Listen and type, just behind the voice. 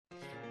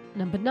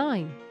Number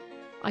 9,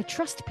 I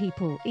trust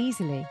people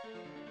easily.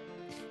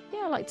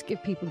 Yeah, I like to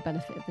give people the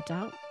benefit of the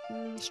doubt.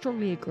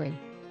 Strongly agree.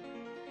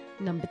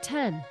 Number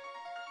 10,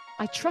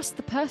 I trust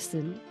the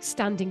person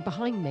standing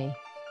behind me.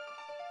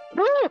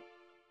 Oh,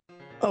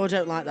 I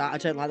don't like that. I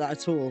don't like that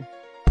at all.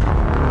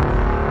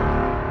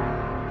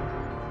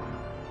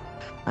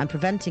 I'm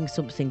preventing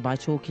something by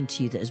talking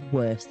to you that is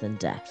worse than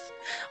death.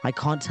 I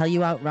can't tell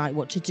you outright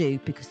what to do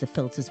because the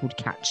filters would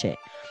catch it.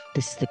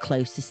 This is the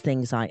closest I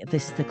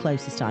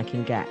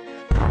can get.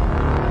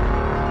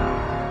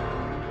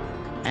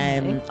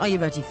 Okay. Are you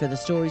ready for the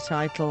story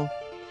title?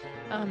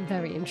 I'm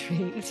very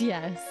intrigued,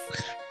 yes.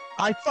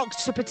 I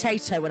fucked a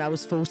potato when I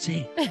was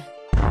 14.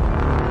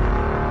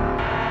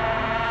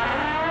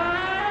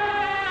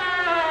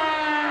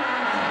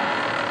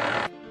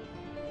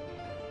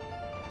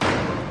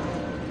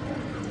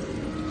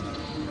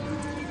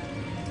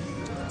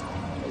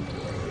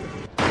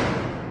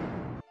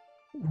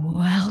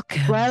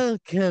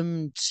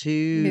 Welcome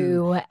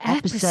to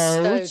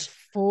episode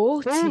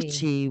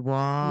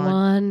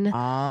 41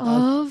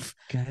 of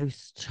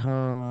Ghost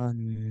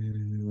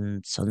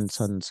Hunt.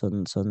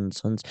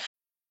 Sons.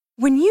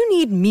 When you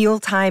need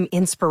mealtime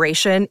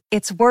inspiration,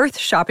 it's worth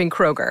shopping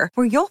Kroger,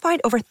 where you'll find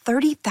over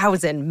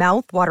 30,000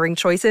 mouth-watering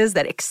choices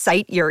that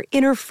excite your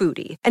inner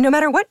foodie. And no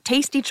matter what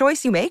tasty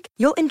choice you make,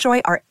 you'll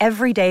enjoy our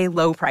everyday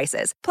low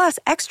prices, plus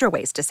extra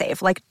ways to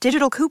save, like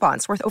digital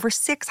coupons worth over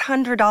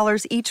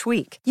 $600 each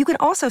week. You can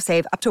also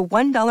save up to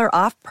 $1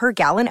 off per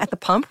gallon at the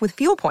pump with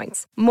fuel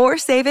points. More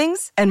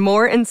savings and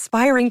more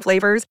inspiring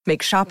flavors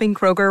make shopping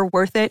Kroger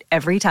worth it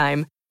every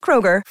time.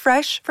 Kroger,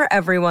 fresh for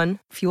everyone.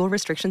 Fuel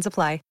restrictions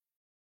apply.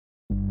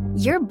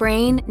 Your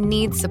brain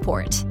needs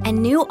support,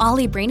 and new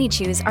Ollie Brainy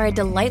Chews are a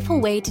delightful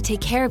way to take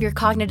care of your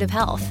cognitive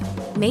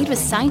health. Made with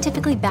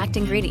scientifically backed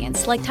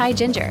ingredients like Thai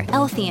ginger,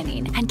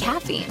 L-theanine, and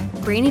caffeine,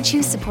 Brainy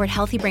Chews support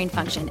healthy brain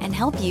function and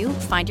help you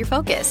find your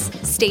focus,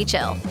 stay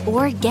chill,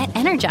 or get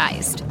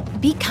energized.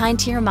 Be kind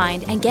to your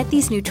mind and get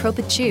these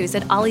nootropic chews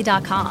at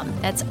ollie.com.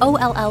 That's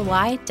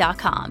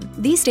OLLY.com.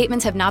 These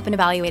statements have not been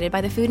evaluated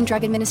by the Food and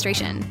Drug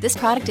Administration. This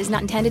product is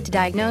not intended to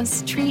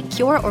diagnose, treat,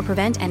 cure, or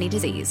prevent any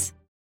disease.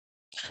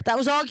 That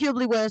was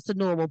arguably worse than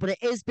normal, but it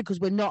is because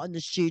we're not in the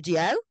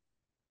studio.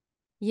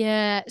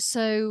 Yeah,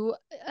 so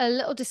a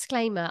little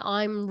disclaimer,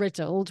 I'm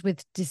riddled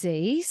with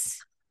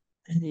disease.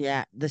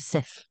 Yeah, the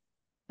Sif.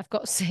 I've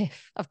got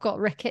Sif, I've got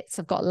rickets,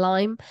 I've got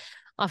Lyme,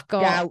 I've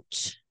got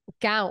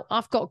gout.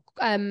 I've got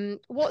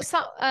what's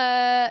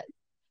that?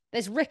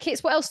 There's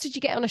rickets. What else did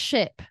you get on a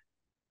ship?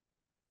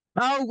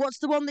 Oh, what's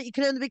the one that you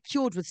can only be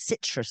cured with?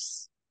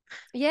 Citrus.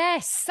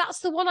 Yes,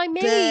 that's the one I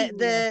mean.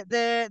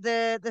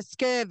 The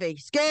scurvy.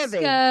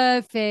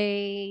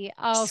 Scurvy.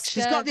 Oh,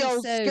 she's got the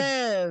old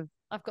scurv.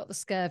 I've got the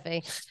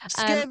scurvy.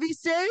 Scurvy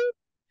Sue?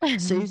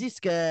 Susie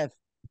Scurv.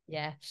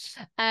 Yeah.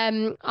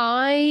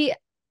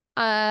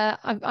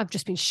 I've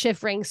just been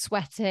shivering,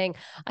 sweating.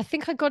 I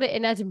think I got it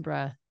in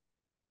Edinburgh.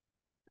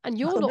 And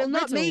you're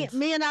not riddled.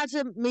 Me and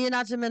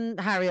Adam and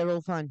Harry are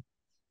all fine.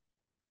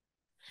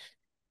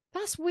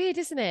 That's weird,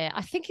 isn't it?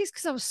 I think it's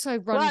because I was so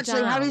run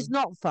down. Harry's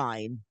not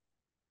fine.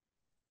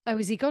 Oh,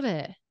 has he got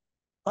it?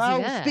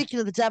 Speaking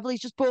of the devil,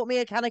 he's just bought me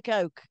a can of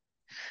Coke.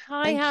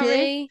 Hi,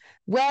 Harry.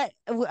 Where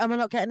am I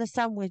not getting a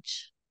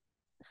sandwich?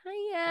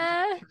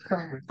 Hiya.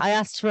 I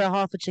asked for a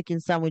half a chicken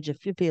sandwich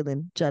if you're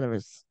feeling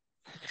generous.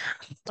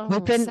 Oh,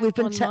 we've been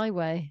on my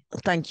way.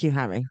 Thank you,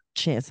 Harry.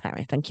 Cheers,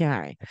 Harry. Thank you,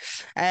 Harry.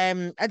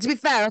 And to be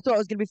fair, I thought it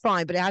was going to be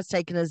fine, but it has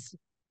taken us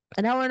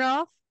an hour and a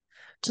half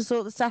to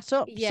sort the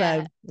setup.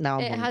 Yeah, so now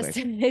I'm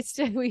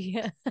hungry.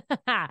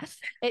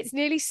 It's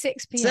nearly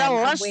 6 p.m.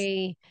 and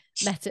we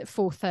met at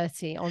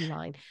 4:30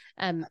 online,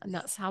 and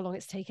that's how long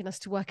it's taken us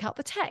to work out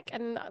the tech.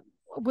 And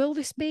will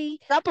this be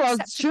that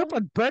belongs to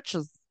my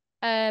bitches?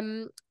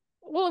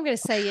 All I'm going to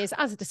say is,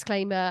 as a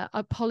disclaimer,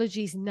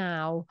 apologies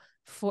now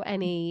for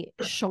any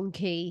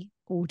shonky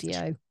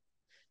audio.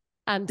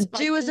 And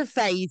do us a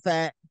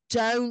favour,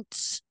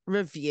 don't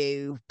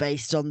review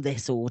based on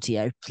this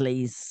audio,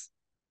 please.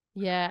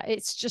 Yeah,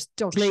 it's just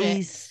dog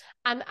shit.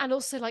 And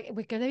also, like,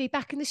 we're going to be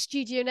back in the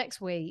studio next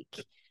week,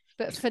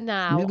 but for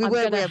now, we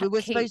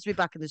were supposed to be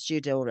back in the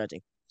studio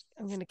already.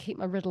 I'm going to keep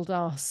my riddled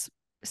ass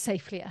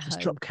safely at home. Just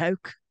drop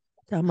Coke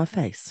down my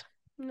face.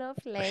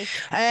 Lovely.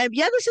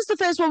 This is the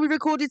first one we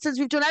recorded since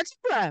we've done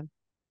Edinburgh.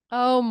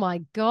 Oh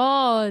my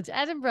God,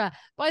 Edinburgh!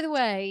 By the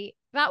way,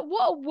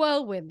 what a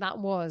whirlwind that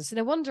was.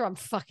 No wonder I'm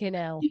fucking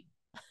ill.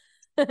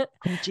 Oh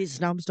Jesus!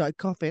 Now I'm starting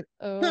coughing.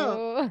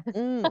 Oh,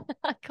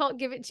 I can't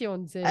give it to you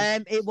on Zoom.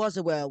 It was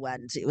a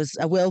whirlwind. It was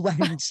a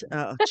whirlwind.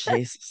 Oh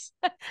Jesus!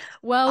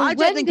 Well, I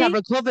don't think I've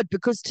recovered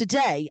because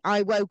today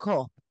I woke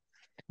up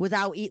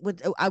without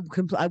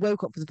I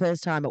woke up for the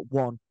first time at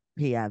 1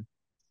 p.m.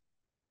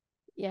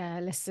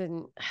 Yeah,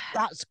 listen.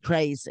 That's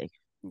crazy.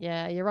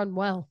 Yeah, you're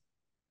unwell.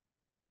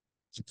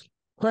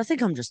 Well, I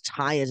think I'm just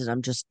tired and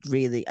I'm just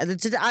really... And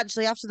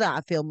actually, after that,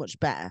 I feel much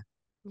better.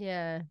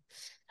 Yeah.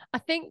 I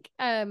think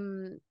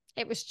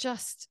it was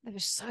just... There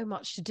was so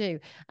much to do.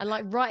 And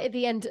like right at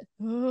the end...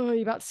 Oh, are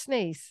you about to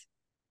sneeze?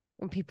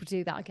 When people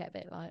do that, I get a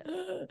bit like,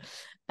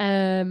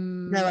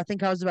 No, I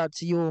think I was about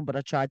to yawn, but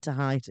I tried to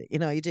hide it. You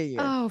know, you do you.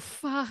 oh,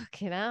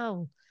 fucking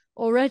hell.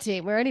 Already,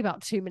 we're only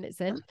about 2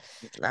 minutes in.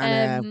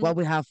 I know. Well,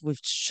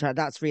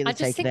 that's really I just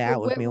taken think it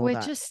out of me. All we're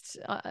that. just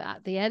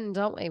at the end,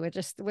 aren't we?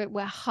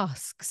 We're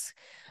husks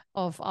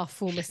of our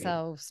former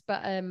selves.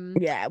 But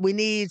Yeah, we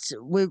need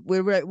we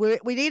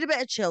need a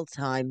bit of chill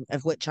time,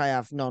 of which I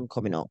have none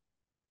coming up.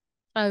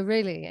 oh,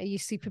 really? Are you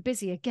super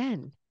busy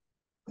again?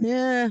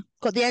 Yeah,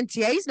 got the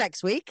NTAs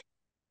next week.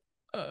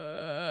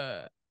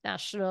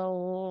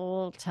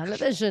 National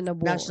Television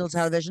Awards. National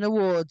Television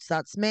Awards.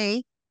 That's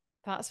me.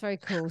 That's very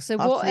cool. So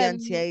Off what? to the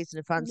NTAs in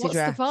a fancy what's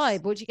dress. the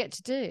vibe? What do you get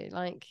to do?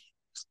 Like,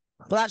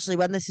 Well, actually,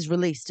 when this is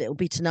released, it'll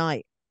be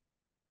tonight.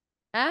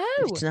 It'll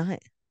be oh,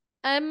 tonight.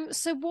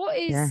 So what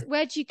is? Yeah.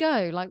 Where do you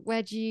go? Like,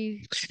 where do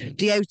you?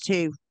 The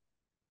O2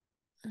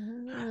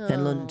 Oh,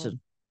 in London.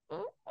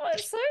 oh,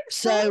 it's so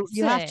So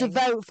you have to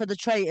exciting. vote for the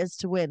traitors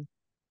to win.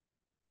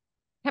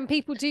 Can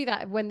people do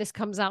that when this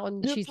comes out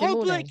on The Tuesday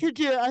morning? public can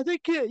do it. I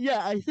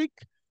think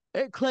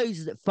it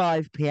closes at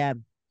 5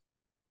 p.m.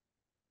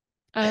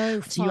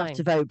 Oh, So you have fine.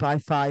 to vote by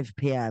 5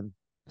 p.m.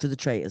 for the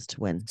traitors to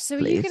win. So are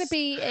you going to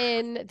please. be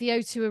in the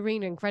O2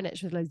 Arena in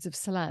Greenwich with loads of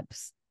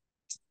celebs?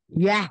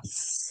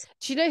 Yes.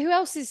 Do you know who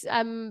else is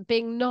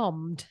being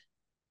nommed?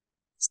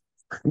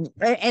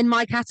 In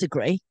my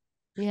category,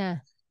 Yeah.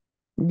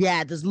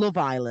 yeah, there's Love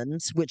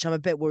Island, which I'm a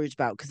bit worried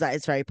about because that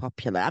is very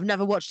popular. I've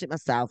never watched it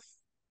myself,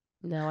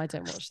 No, I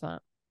don't watch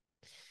that.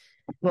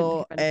 Couldn't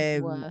but think of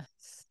anything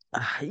worse.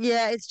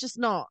 yeah, it's just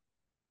not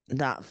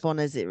that fun,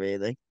 is it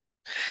really?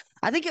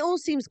 I think it all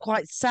seems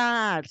quite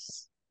sad.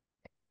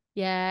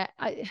 Yeah,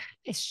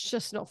 it's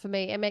just not for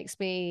me. It makes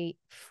me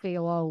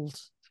feel old.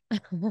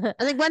 I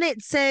think when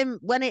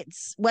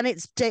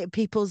it's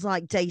people's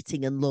like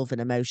dating and love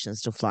and emotion and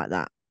stuff like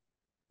that,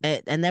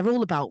 and they're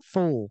all about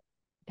four.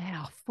 They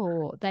are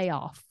four. They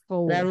are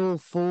four. They're all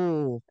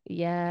four,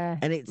 Yeah.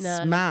 and it's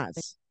No, mad.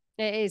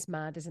 it is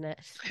mad, isn't it?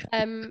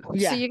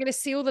 Yeah. So you're going to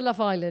see all the Love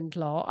Island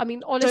lot. I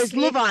mean, So it's honestly.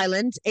 Love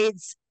Island.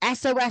 It's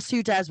SOS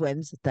Who Dares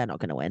Wins. They're not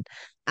going to win.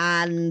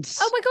 And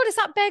Oh my God, is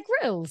that Bear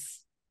Grylls?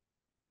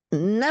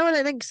 no, I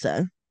don't think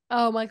so.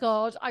 Oh my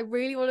God, I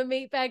really want to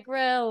meet Bear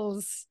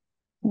Grylls.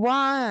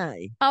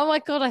 Why? Oh my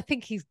God, I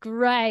think he's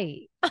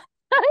great.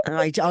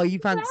 Oh, you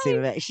fancy him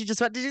a bit. She just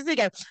went, did you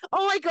go,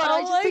 oh my God, I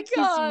Oh just my think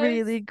God. he's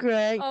really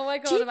great. Oh my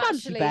Do God, you I'm fancy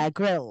actually. Bear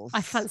Grylls?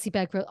 I fancy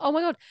Bear Grylls. Oh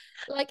my God,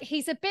 like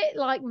he's a bit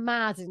like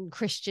mad and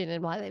Christian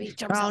and like he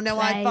jumps Oh out no,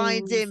 I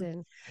find planes him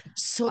and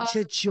such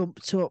a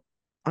jumped up.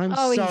 I'm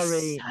oh, sorry.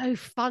 he's so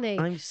funny.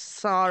 I'm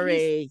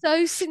sorry. He's so Bear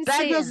Grylls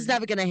sincere. is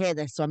never going to hear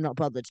this, so I'm not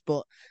bothered.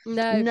 But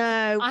No,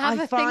 no, I have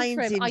a thing find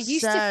for him. him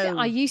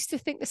I used to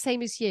think the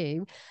same as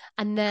you,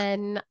 and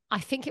then I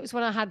think it was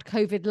when I had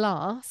COVID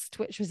last,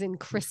 which was in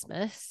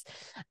Christmas.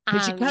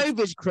 Was your And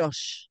COVID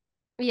crush?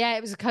 yeah,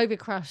 it was a COVID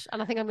crush,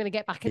 and I think I'm going to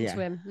get back into Yeah.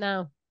 him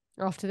now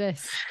after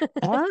this.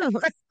 Oh,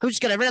 I'm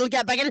just going to really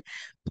get back in.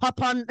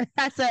 Pop on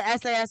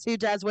SAS Who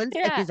Dares Wins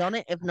if Yeah. he's on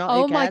it. If not,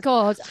 Oh who my cares?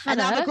 God,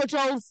 And have a Hannah. good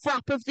old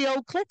flap of the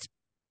old clit.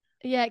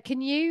 Yeah, can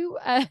you?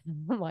 Oh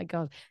my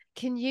God,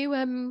 can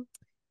you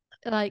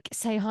like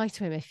say hi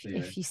to him if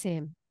you see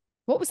him?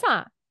 What was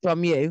that?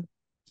 From you.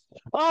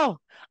 Oh,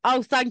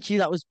 thank you.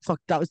 That was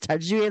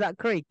Ted. Did you hear that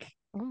creak?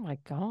 Oh my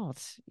God,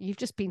 you've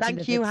just been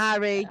Thank you, delivered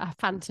Harry. a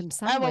phantom Oh,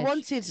 sandwich. I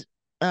wanted.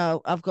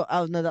 Oh, I've got.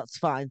 Oh no, that's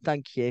fine.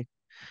 Thank you.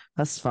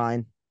 That's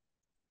fine.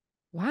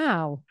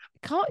 Wow,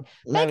 No,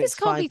 beggars it's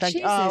can't fine. be Thank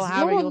you. choosers. Oh,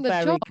 Harry, You're you're on the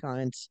very job.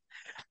 kind.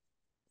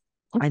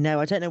 I know.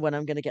 I don't know when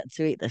I'm going to get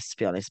to eat this, to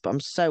be honest, but I'm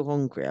so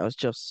hungry.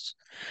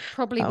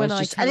 Probably when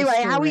I tell a Anyway,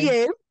 how are story.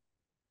 you?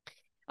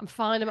 I'm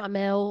fine. I'm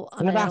ill.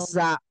 I've asked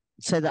that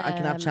so that I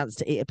can have a Um, chance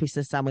to eat a piece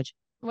of the sandwich.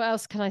 What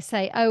else can I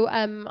say? Oh,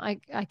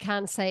 I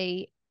can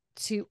say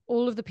to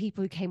all of the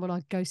people who came on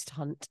our ghost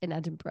hunt in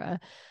Edinburgh,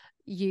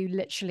 you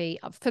literally,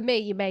 for me,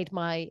 you made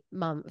my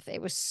month. It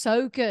was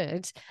so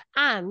good.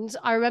 And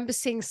I remember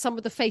seeing some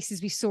of the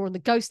faces we saw on the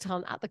ghost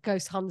hunt at the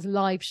Ghost Hunt's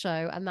live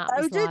show. And that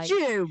was Did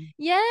you?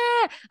 Yeah.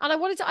 And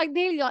I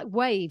nearly like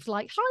waved,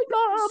 like, hi,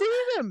 Mom.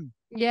 See them?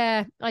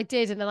 Yeah, I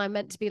did. And then I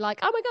meant to be like,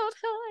 oh my God,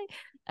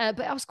 hi.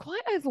 But I was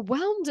quite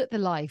overwhelmed at the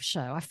live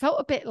show. I felt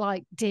a bit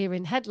like deer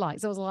in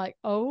headlights. I was like,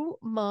 oh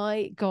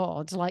my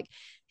God. Like,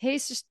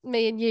 here's just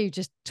me and you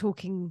just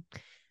talking,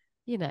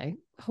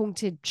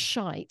 haunted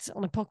shite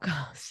on a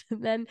podcast.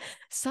 And then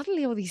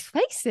suddenly all these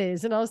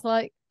faces. And I was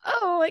like,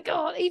 oh my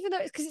God, even though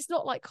because it's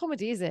not like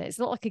comedy, is it? It's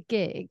not like a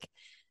gig.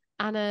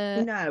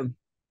 And No.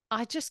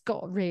 I just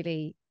got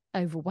really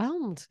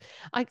overwhelmed.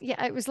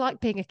 It was like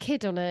being a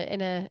kid in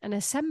an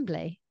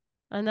assembly.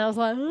 And I was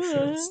like,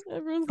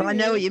 everyone's I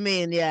know what you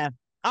mean, yeah.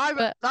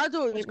 I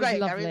thought it was great.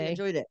 I lovely. really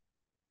enjoyed it.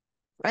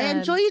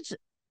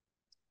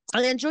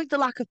 I enjoyed the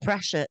lack of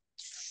pressure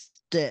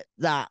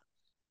that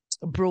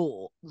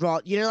brought,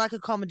 right? Like a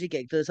comedy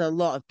gig, there's a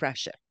lot of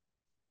pressure.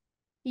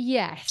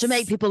 Yes. To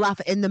make people laugh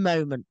in the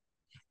moment.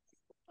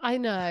 I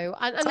know.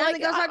 And I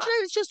think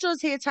it's just us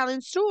here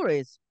telling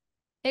stories.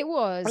 It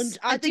was. And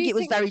I think it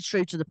was very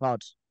true to the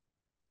pod.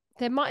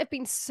 There might have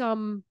been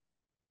some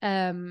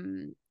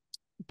boyfriends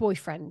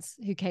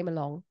who came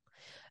along,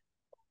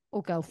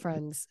 or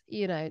girlfriends,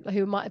 you know,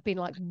 who might have been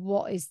like,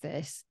 what is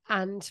this?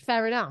 And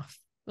fair enough.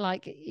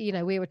 Like, you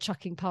know, we were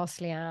chucking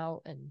parsley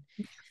out,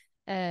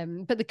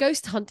 and but the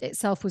ghost hunt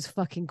itself was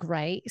fucking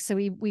great. So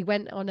we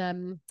went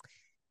on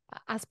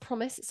as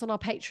promised, it's on our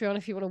Patreon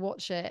if you want to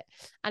watch it.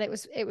 And it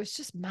was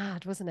just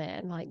mad, wasn't it?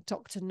 And like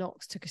Dr.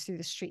 Knox took us through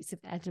the streets of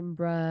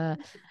Edinburgh,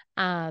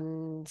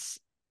 and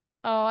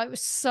oh, it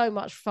was so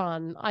much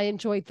fun. I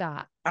enjoyed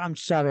that. I'm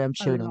sorry, I'm A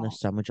chewing on lot. this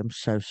sandwich. I'm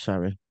so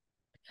sorry.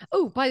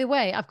 Oh, by the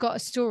way, I've got a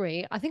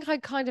story. I think I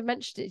kind of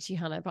mentioned it to you,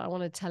 Hannah, but I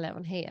want to tell it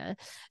on here.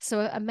 So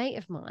a mate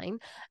of mine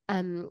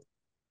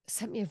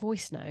sent me a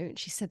voice note, and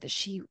she said that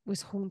she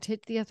was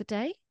haunted the other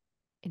day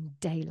in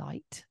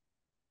daylight.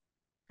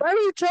 Where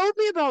you told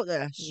me about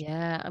this?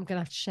 Yeah, I'm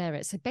gonna have to share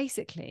it. So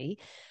basically,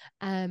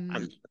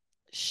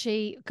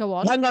 she go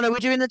on. Hang on, are we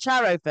doing the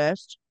tarot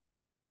first?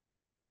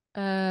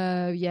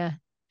 Yeah.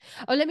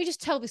 Oh, let me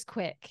just tell this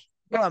quick.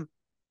 Go on.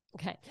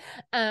 Okay.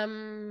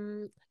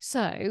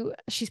 So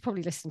she's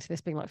probably listening to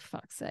this being like, for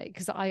fuck's sake,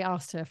 because I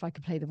asked her if I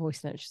could play the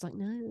voice note. She's like,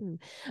 no.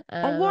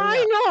 Oh, why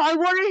not? I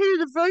want to hear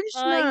the voice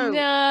I note.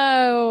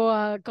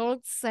 know.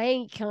 God's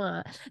sake.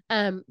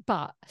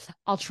 But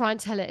I'll try and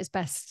tell it as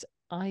best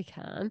I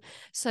can.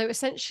 So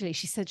essentially,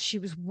 she said she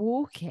was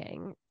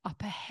walking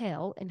up a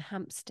hill in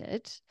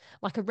Hampstead,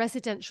 like a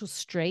residential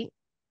street,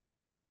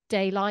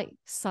 daylight,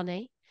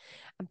 sunny.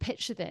 And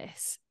picture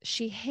this.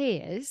 She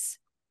hears,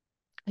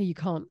 you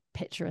can't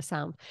picture a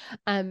sound.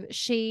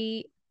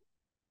 She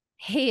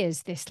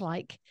hears this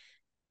like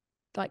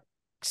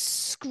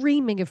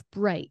screaming of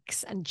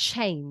brakes and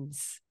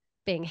chains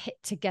being hit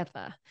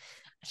together.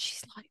 And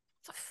she's like,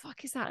 what the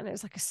fuck is that? And it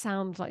was like a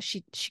sound, like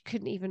she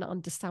couldn't even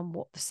understand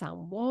what the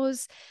sound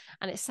was.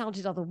 And it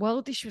sounded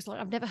otherworldly. She was like,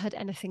 I've never heard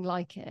anything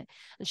like it.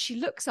 And she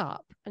looks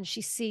up and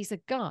she sees a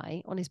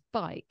guy on his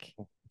bike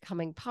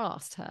coming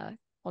past her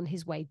on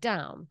his way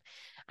down.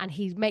 And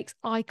he makes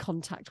eye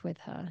contact with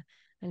her.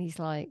 And he's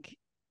like,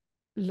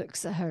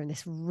 looks at her in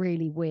this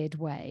really weird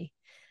way.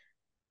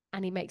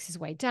 And he makes his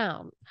way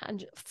down.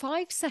 And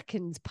 5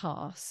 seconds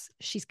pass.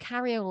 She's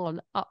carrying on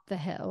up the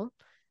hill.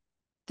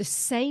 The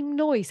same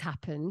noise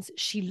happens.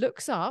 She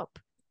looks up.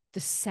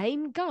 The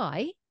same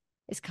guy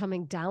is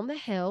coming down the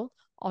hill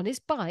on his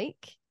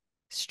bike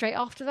straight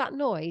after that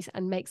noise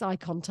and makes eye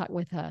contact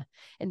with her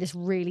in this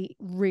really,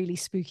 really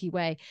spooky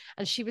way.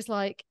 And she was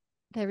like,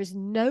 there is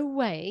no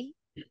way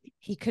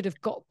he could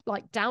have got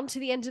like down to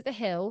the end of the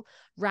hill,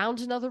 round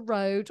another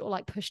road, or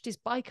like pushed his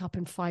bike up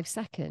in 5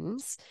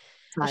 seconds.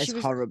 That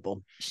is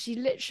horrible. She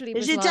literally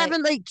was it like,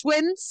 definitely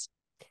twins?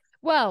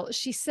 Well,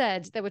 she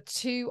said there were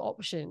 2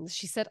 options.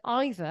 She said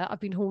either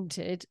I've been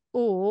haunted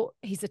or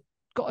he's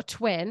got a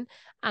twin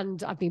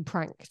and I've been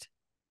pranked.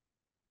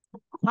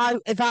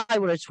 If I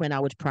were a twin, I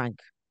would prank.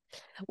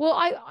 Well,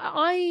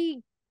 I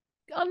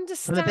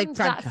understand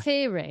that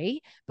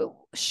theory, but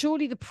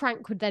surely the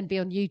prank would then be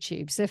on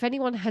YouTube. So if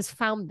anyone has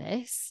found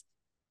this,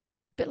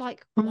 but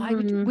like, why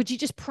would you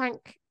just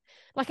prank?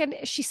 Like, and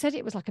she said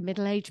it was like a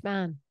middle-aged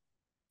man,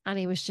 and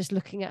he was just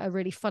looking at her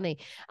really funny.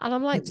 And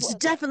I'm like, was it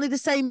definitely the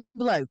same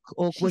bloke,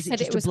 or was it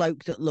just a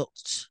bloke that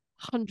looked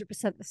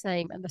 100% the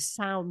same, and the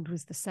sound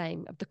was the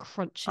same of the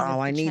crunching?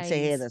 Oh, I need chains. to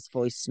hear this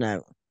voice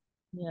note.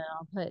 Yeah,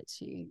 I'll play it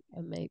to you,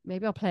 and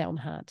maybe I'll play it on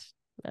Had.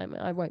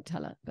 I won't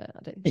tell her, but I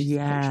don't.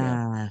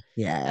 Yeah,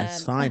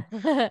 it's fine.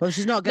 Well,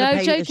 she's not going to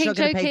pay. Joking, she's not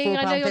going to pay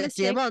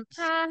 £4.50 a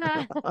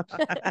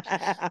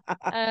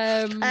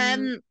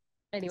month.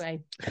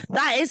 Anyway,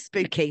 that is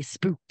spooky,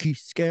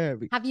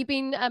 scary. Have you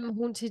been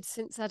haunted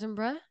since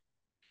Edinburgh?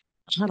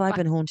 Have I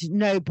been haunted?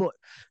 No, but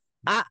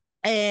I'm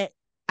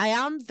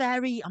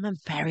very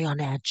on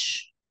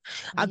edge.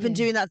 I've been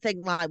doing that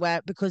thing like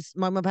where, because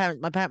my mum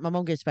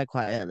goes to bed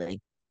quite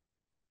early.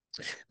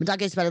 My dad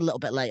goes to bed a little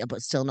bit later,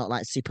 but still not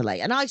like super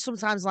late. And I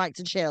sometimes like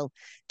to chill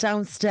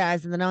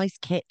downstairs in the nice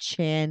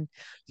kitchen,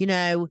 you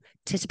know,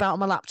 tit about on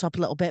my laptop a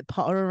little bit,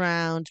 potter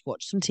around,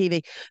 watch some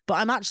TV. But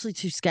I'm actually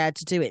too scared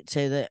to do it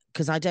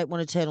because I don't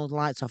want to turn all the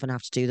lights off and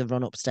have to do the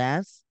run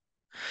upstairs.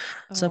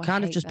 So I've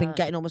kind of just been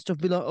getting all my stuff,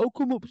 be like, I'll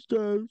come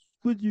upstairs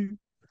with you.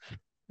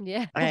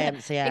 Yeah.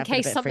 So yeah, in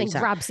case something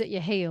grabs at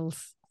your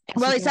heels.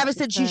 Well, it's ever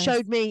since you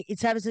showed me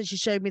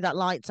that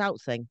lights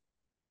out thing.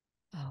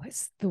 Oh,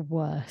 it's the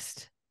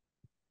worst.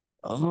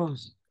 Oh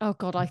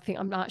God,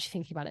 I'm actually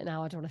thinking about it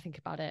now. I don't want to think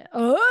about it.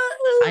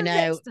 Oh, I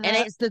know. And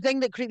it's the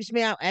thing that creeps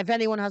me out. If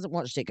anyone hasn't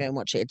watched it, go and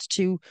watch it. It's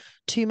 2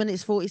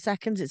 minutes 40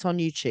 seconds. It's on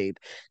YouTube.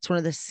 It's one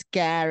of the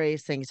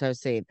scariest things I've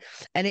seen.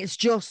 And it's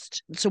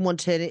just someone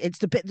it's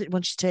the bit that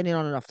when she's turning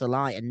on and off the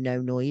light and no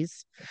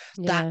noise.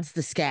 Yeah. That's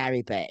the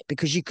scary bit,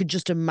 because you could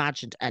just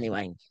imagine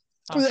anyway.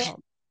 We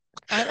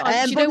had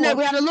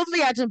a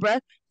lovely Edinburgh.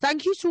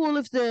 Thank you to all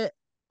of the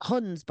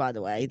Huns, by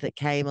the way, that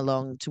came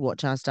along to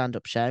watch our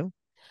stand-up show.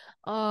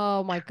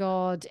 Oh my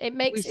God. It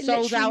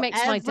literally makes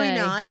my day.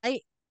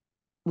 Night.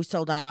 We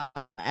sold out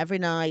every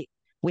night.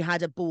 We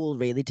had a ball,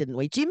 really, didn't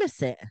we? Do you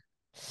miss it?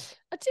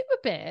 I do a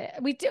bit.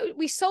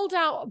 We sold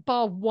out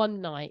bar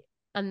one night,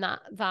 and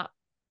that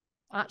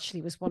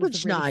actually was one of the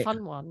Which really night?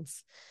 fun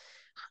ones.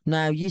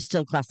 No, you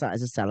still class that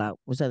as a sellout.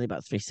 There's only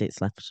about 3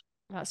 seats left.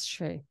 That's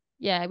true.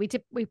 Yeah, we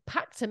did. We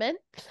packed them in.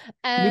 We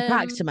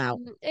packed them out.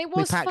 It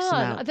We was packed them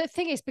fun. out. The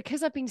thing is,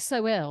 because I've been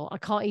so ill, I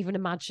can't even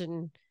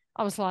imagine.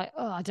 I was like,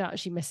 oh, I don't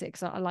actually miss it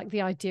because I like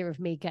the idea of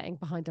me getting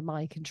behind a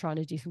mic and trying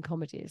to do some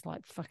comedy is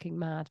like fucking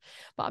mad.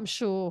 But I'm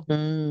sure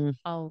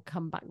I'll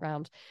come back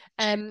round.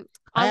 I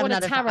want a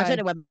tarot. I don't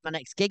know when my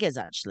next gig is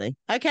actually.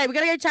 Okay, we're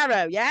gonna go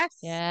tarot. Yes.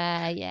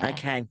 Yeah.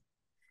 Okay.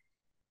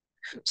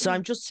 So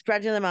I'm just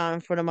spreading them out in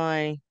front of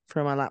my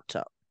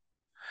laptop.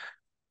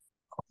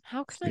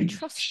 How can I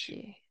trust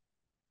you?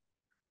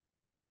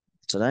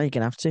 So now you're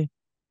gonna have to. Okay.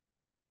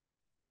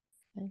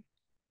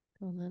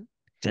 Go on then.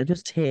 They're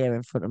just here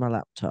in front of my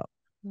laptop.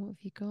 What have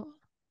you got?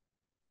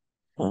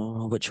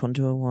 Oh, which one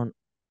do I want?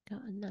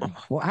 Got a knife.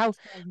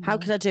 How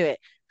can I do it?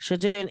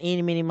 Should I do an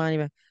eeny, meeny,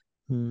 miny,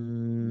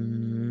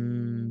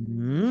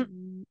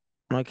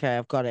 Okay,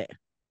 I've got it.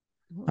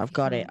 I've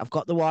got it. I've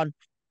got the one.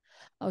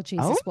 Oh,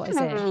 Jesus, what is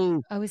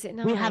it? Oh, is it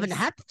nice? We haven't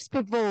had this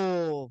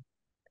before.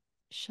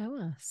 Show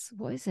us.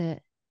 What is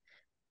it?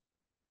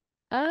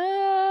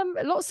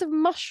 Lots of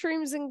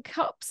mushrooms and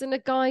cups and a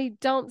guy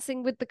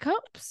dancing with the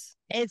cups.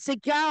 It's a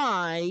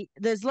guy.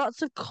 There's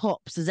lots of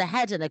cups. There's a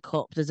head in a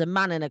cup. There's a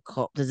man in a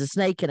cup. There's a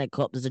snake in a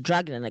cup. There's a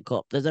dragon in a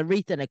cup. There's a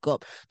wreath in a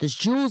cup. There's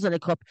jewels in a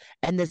cup.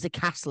 And there's a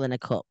castle in a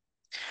cup.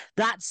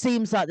 That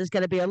seems like there's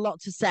going to be a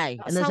lot to say.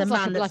 That and there's sounds a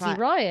like man a that's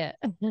bloody riot.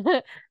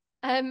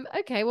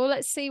 Okay, well,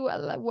 let's see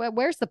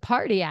where's the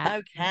party at.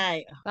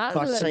 Okay. I've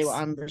got to tell you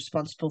what, I'm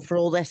responsible for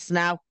all this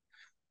now.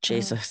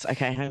 Jesus.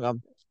 Okay, hang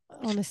on.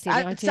 Honestly,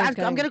 I'm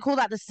going to call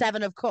that the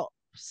 7 of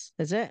Cups.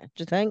 Is it?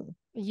 Do you think?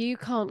 You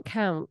can't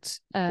count.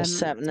 The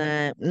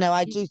 7. No,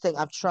 I do think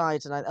I've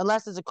tried,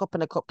 unless there's a cup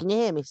and a cup. Can you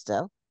hear me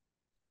still?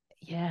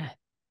 Yeah,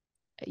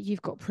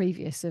 you've got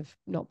previous of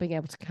not being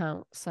able to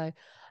count. So,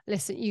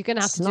 listen, you're going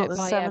to have to do it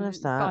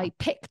by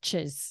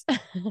pictures.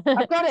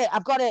 I've got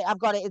it.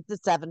 It's the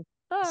 7.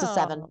 It's the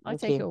 7. I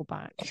take it all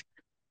back.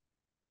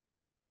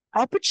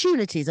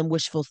 Opportunities and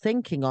wishful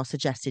thinking are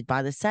suggested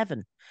by the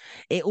 7.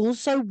 It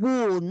also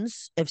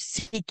warns of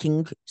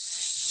seeking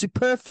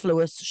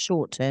superfluous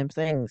short-term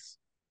things.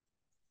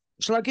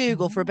 Shall I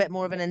Google for a bit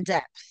more of an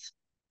in-depth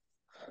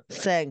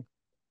thing? No.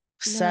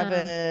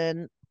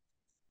 7.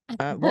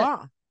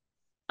 What?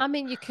 I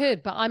mean, you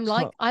could, but I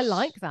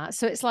like that.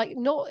 So it's like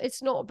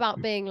it's not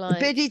about being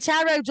like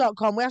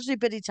biddytarot.com. We have to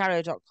do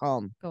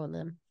biddytarot.com. Go on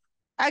then.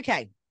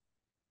 Okay.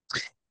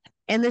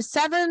 In the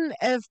 7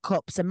 of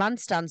Cups, a man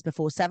stands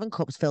before 7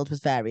 cups filled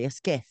with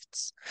various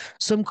gifts.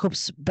 Some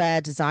cups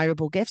bear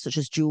desirable gifts, such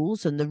as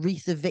jewels and the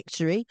wreath of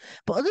victory,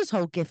 but others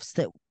hold gifts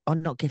that are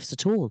not gifts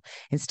at all.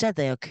 Instead,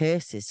 they are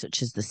curses,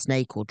 such as the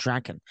snake or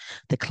dragon.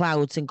 The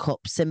clouds and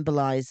cups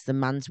symbolize the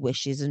man's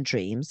wishes and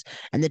dreams,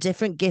 and the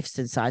different gifts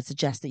inside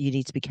suggest that you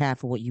need to be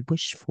careful what you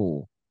wish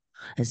for,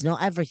 as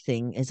not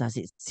everything is as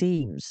it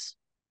seems.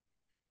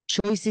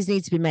 Choices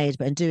need to be made,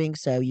 but in doing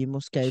so, you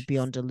must go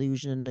beyond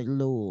illusion and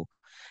law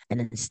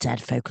and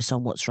instead focus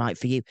on what's right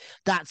for you.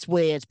 That's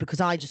weird because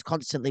I just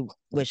constantly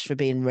wish for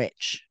being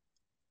rich.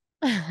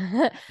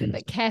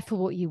 But careful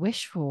what you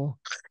wish for.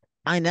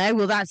 I know.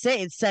 Well, that's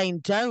it. It's saying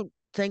don't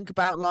think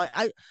about like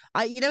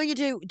I you know when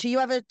you do you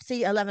ever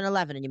see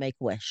 11:11 and you make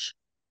a wish?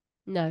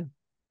 No.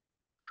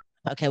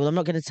 Okay, well I'm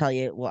not going to tell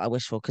you what I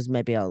wish for because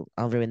maybe I'll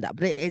ruin that.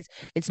 But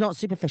it's not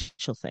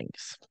superficial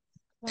things.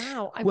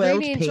 Wow, I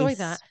really enjoy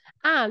that.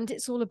 And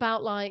it's all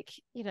about like,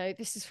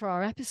 this is for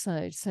our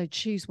episode. So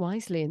choose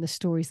wisely in the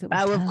stories that we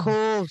tell. Of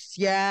course.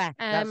 Yeah,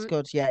 that's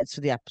good. Yeah, it's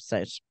for the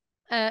episode.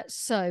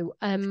 So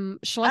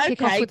shall I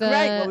kick off with great.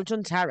 Well, we've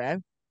done tarot.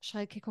 Shall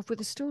I kick off with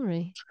a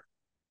story?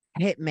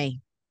 Hit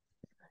me.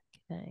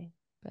 Okay,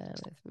 bear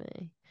with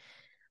me.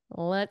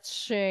 Let's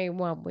see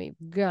what we've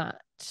got.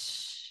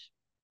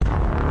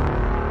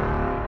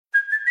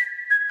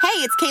 Hey,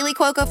 it's Kaylee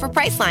Cuoco for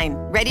Priceline.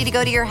 Ready to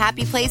go to your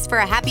happy place for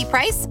a happy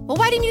price? Well,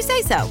 why didn't you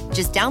say so?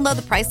 Just download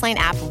the Priceline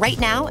app right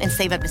now and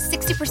save up to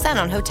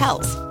 60% on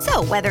hotels.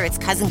 So whether it's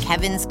Cousin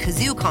Kevin's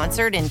Kazoo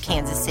Concert in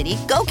Kansas City,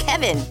 go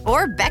Kevin,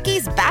 or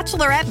Becky's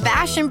Bachelorette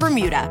Bash in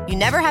Bermuda, you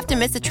never have to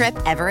miss a trip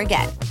ever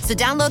again. So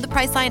download the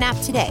Priceline app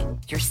today.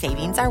 Your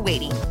savings are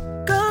waiting.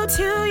 Go to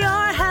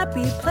your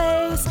happy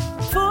place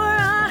for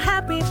a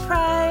happy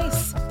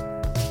price.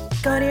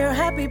 Go to your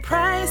happy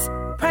price,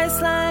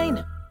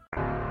 Priceline.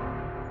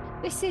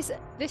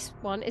 This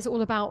one is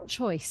all about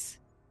choice.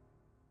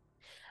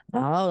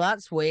 Oh,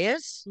 that's weird.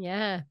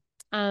 Yeah.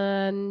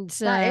 And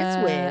that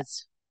is weird.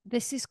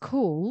 This is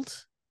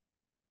called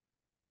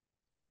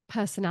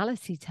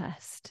personality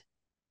test.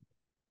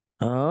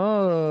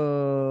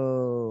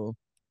 Oh.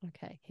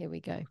 Okay, here we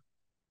go.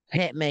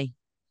 Hit me.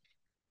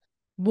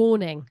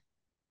 Warning.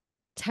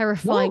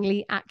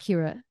 Terrifyingly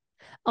accurate.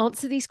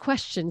 Answer these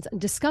questions and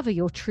discover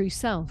your true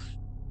self.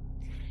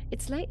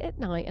 It's late at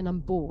night and I'm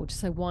bored,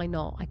 so why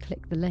not? I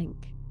click the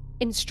link.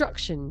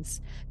 Instructions.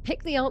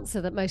 Pick the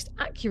answer that most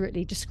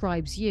accurately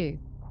describes you.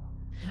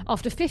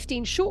 After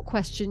 15 short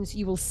questions,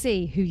 you will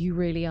see who you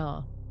really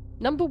are.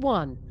 Number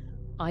 1,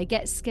 I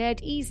get scared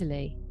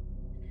easily.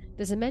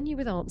 There's a menu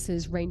with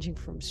answers ranging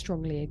from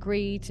strongly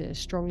agree to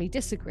strongly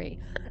disagree.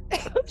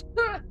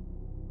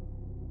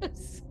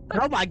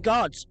 Oh my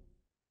God.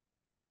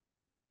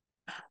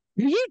 Are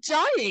you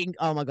dying?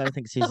 Oh my God, I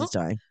think Susie's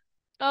dying.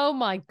 Oh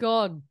my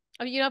God.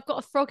 I mean, I've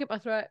got a frog in my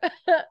throat.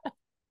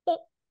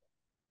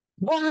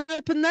 What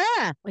happened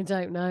there? I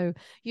don't know.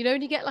 You know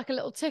when you get like a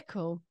little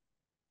tickle?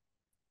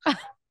 Oh,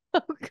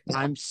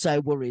 I'm so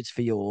worried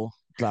for your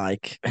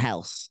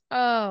health.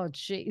 oh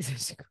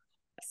Jesus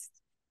Christ.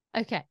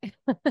 Okay.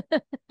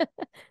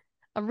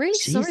 I'm really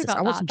sorry about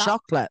I want that. some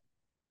chocolate.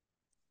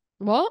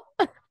 What?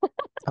 I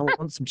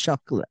want some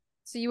chocolate.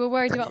 So you were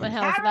worried about my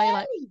health, and now you're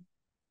like,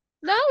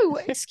 no,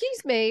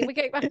 excuse me. We're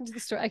getting back into the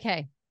story.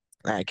 Okay.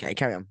 Okay,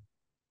 carry on.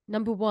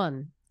 Number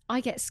 1,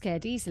 I get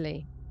scared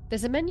easily.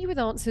 There's a menu with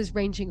answers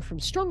ranging from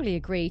strongly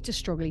agree to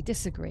strongly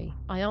disagree.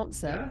 I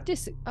answer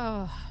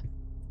oh,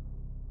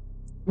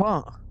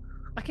 What?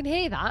 I can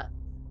hear that.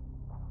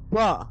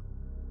 What?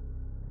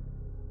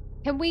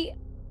 Can we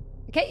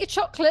get your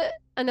chocolate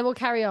and then we'll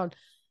carry on?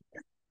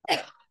 Can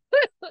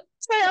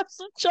I have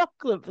some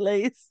chocolate,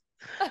 please?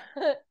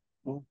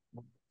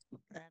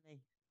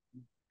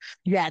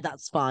 Yeah,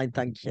 that's fine,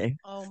 thank you.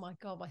 Oh my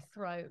God, my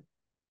throat.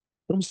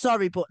 I'm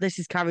sorry, but this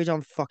has carried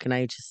on for fucking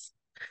ages.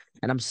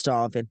 And I'm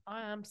starving.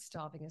 I am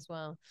starving as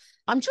well.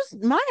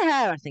 My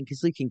hair, I think,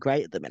 is looking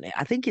great at the minute.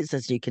 I think it's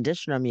this new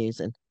conditioner I'm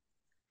using.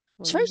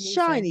 What It's are very you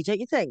using? shiny, don't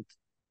you think?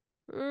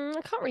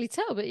 I can't really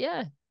tell, but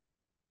yeah.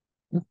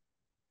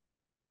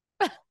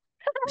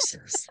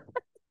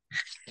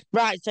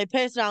 Right, so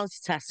personality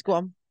test, go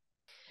on.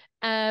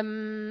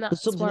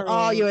 That's Oh,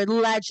 worrying. you're a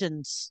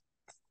legend.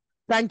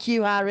 Thank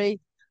you, Harry.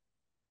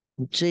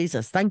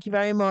 Jesus, thank you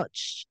very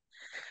much.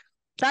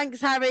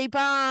 Thanks, Harry.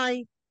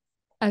 Bye.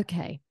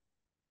 Okay.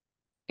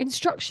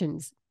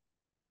 Instructions.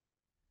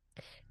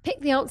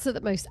 Pick the answer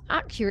that most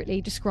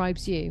accurately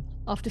describes you.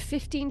 After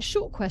 15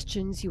 short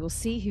questions, you will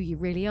see who you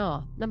really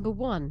are. Number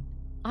 1,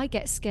 I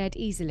get scared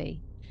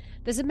easily.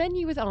 There's a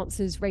menu with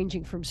answers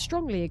ranging from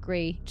strongly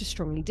agree to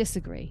strongly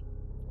disagree.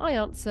 I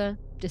answer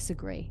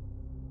disagree.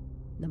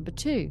 Number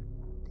 2,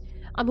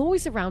 I'm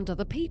always around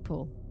other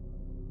people.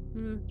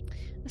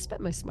 I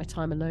spent most of my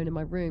time alone in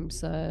my room,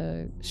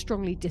 so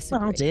strongly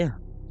disagree. Oh dear.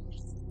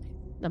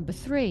 Number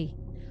 3,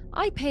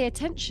 I pay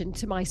attention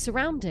to my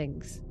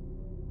surroundings.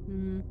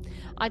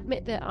 I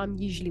admit that I'm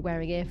usually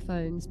wearing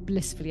earphones,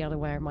 blissfully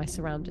unaware of my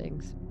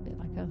surroundings. A bit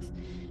like us.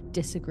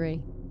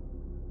 Disagree.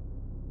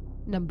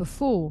 Number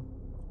 4,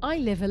 I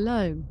live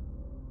alone.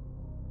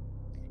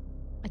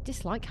 I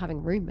dislike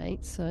having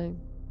roommates, so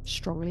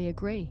strongly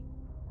agree.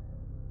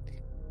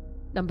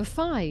 Number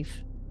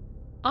 5,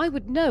 I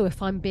would know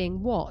if I'm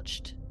being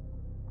watched.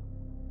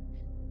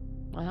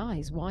 My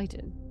eyes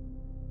widen.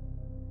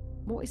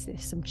 What is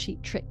this? Some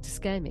cheap trick to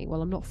scare me?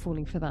 Well, I'm not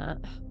falling for that.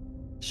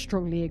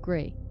 Strongly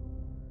agree.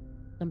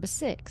 Number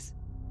 6,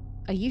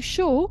 are you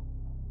sure?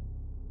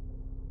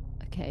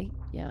 Okay,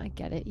 yeah, I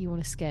get it. You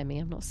want to scare me.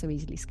 I'm not so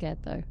easily scared,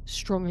 though.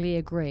 Strongly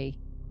agree.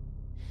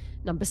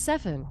 Number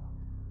 7,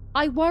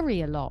 I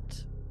worry a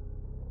lot.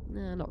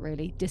 No, not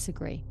really.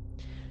 Disagree.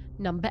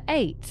 Number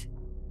 8,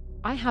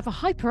 I have a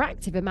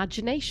hyperactive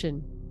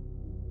imagination.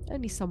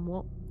 Only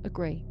somewhat.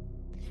 Agree.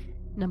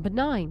 Number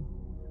 9,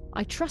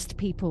 I trust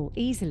people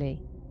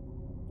easily.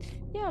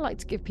 Yeah, I like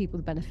to give people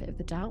the benefit of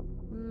the doubt.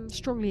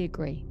 Strongly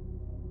agree.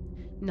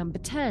 Number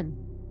 10,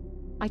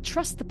 I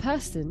trust the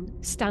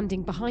person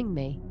standing behind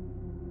me.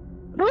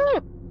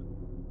 Oh,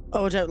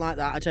 I don't like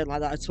that. I don't like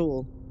that at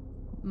all.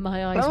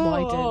 My eyes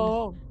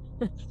widen.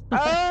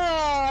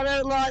 I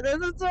don't like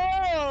this at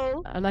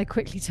all. And I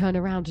quickly turn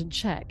around and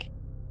check.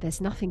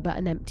 There's nothing but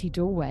an empty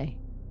doorway.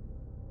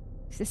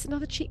 Is this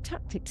another cheap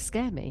tactic to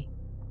scare me?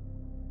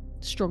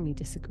 Strongly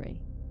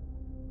disagree.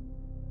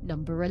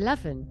 Number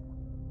 11,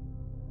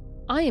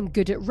 I am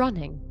good at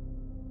running.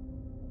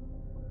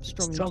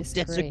 Strongly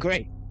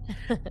disagree.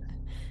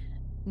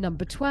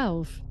 Number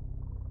 12,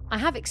 I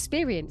have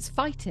experience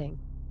fighting.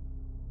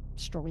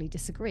 Strongly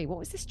disagree. What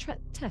was this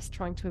test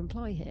trying to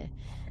imply here?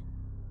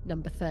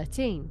 Number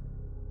 13,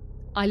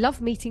 I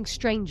love meeting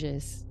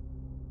strangers.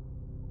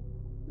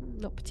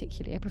 Not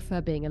particularly. I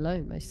prefer being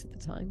alone most of the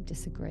time.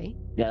 Disagree.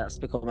 Yeah, that's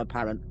become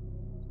apparent.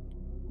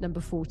 Number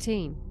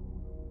 14,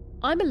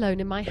 I'm alone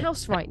in my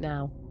house right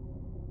now.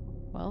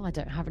 Well, I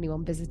don't have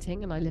anyone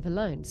visiting and I live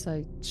alone,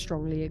 so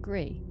strongly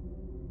agree.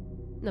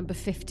 Number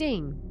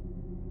 15,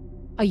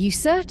 are you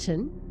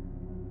certain?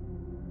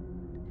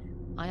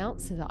 I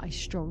answer that I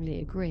strongly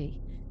agree,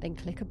 then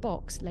click a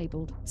box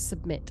labelled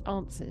Submit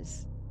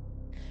Answers.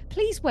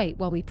 Please wait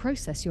while we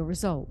process your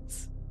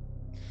results.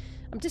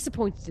 I'm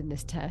disappointed in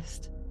this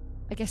test.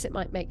 I guess it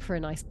might make for a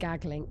nice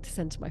gag link to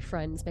send to my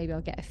friends. Maybe I'll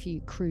get a few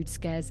crude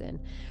scares in.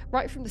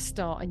 Right from the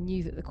start, I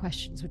knew that the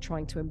questions were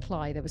trying to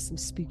imply there was some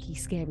spooky,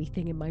 scary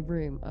thing in my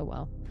room. Oh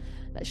well,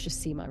 let's just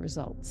see my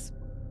results.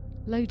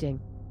 Loading,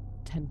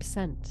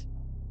 10%.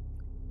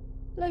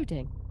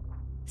 Loading,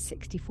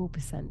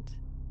 64%.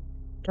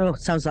 Oh,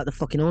 sounds like the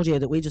fucking audio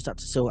that we just had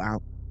to sort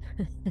out.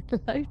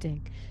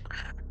 Loading,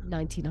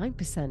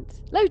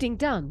 99%. Loading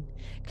done.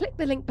 Click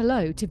the link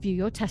below to view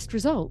your test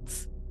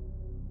results.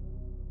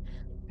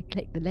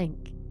 click the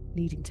link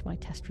leading to my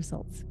test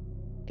results,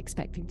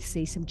 expecting to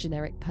see some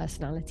generic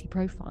personality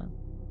profile.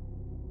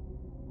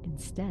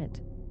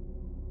 Instead,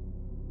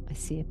 I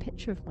see a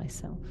picture of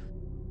myself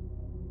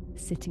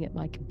sitting at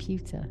my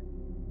computer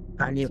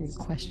answering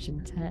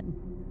question 10.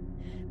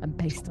 And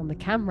based on the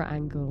camera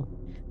angle,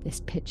 this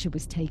picture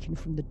was taken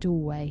from the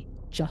doorway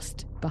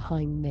just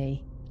behind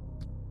me.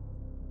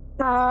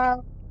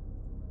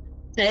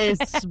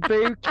 It's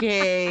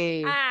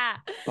spooky.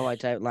 Oh, I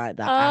don't like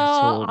that at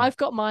all. I've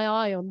got my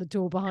eye on the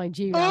door behind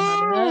you now,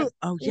 Hannah.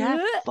 Oh, yeah,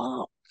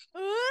 fuck.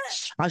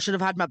 I should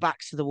have had my back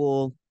to the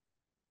wall.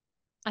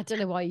 I don't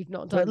know why you've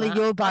not done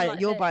that.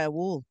 You're by a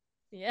wall.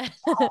 Yeah.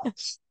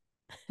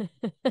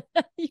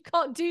 You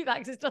can't do that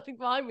because there's nothing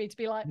behind me to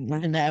be like.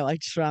 I know, I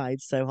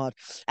tried so hard.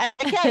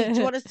 Okay, do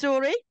you want a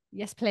story?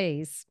 Yes,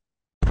 please.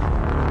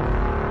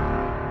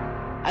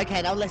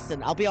 Okay, now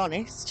listen, I'll be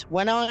honest.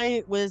 When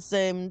I was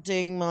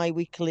doing my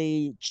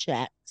weekly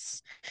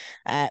checks,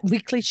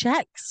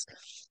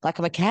 like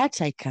I'm a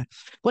caretaker.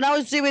 When I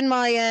was doing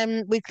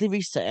my weekly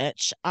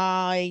research,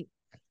 I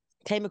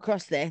came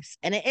across this,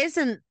 and it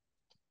isn't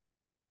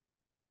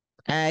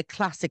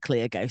classically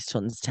a ghost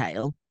hunter's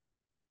tale,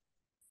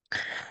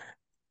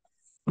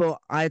 but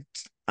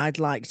I'd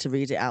like to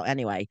read it out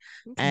anyway.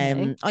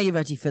 Okay. Are you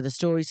ready for the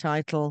story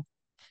title?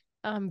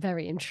 I'm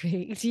very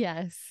intrigued,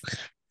 yes.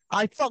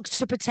 I fucked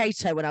a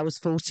potato when I was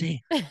 14.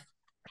 Fucking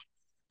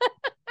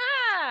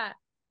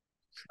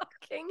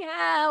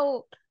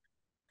hell.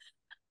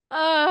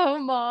 Oh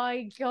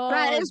my God.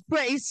 That is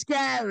pretty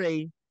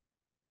scary.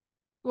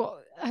 Well,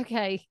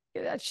 okay.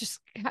 Just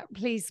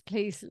please,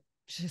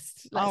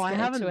 just let's I get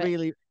haven't into it.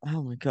 really.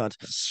 Oh my God.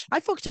 I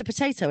fucked a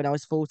potato when I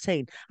was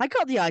 14. I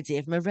got the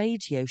idea from a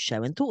radio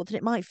show and thought that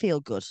it might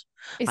feel good.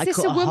 Is I this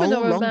cut a woman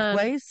hole or a long man?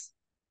 ways.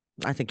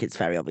 I think it's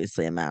very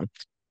obviously a man.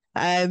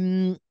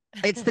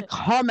 It's the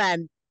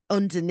comment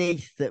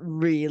underneath that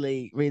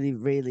really, really,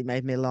 really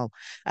made me long.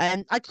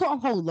 I cut a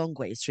hole long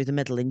ways through the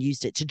middle and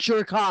used it to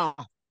jerk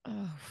off.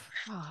 Oh,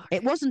 fuck.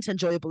 It wasn't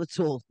enjoyable at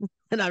all.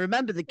 And I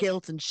remember the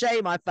guilt and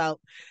shame I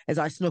felt as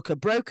I snuck a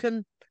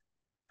broken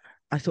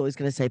potato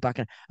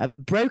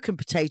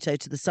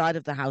to the side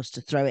of the house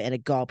to throw it in a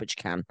garbage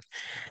can.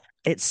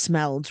 It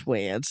smelled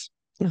weird.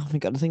 Oh my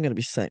God, I think I'm going to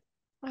be sick.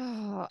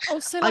 Oh,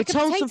 so I like a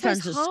told some potato's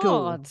friends at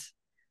school. hard.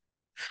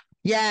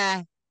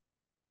 Yeah.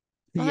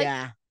 Like,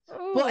 Yeah.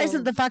 But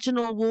isn't the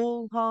vaginal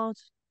wall hard?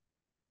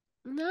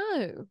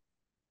 No.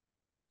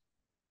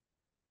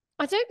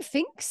 I don't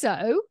think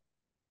so.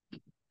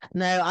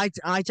 No, I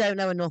don't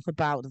know enough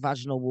about the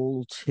vaginal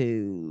wall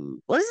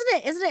to. Well,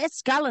 isn't it a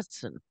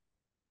skeleton?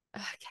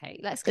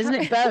 Okay, let's. Isn't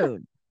it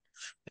bone?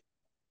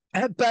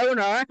 A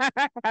boner.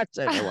 I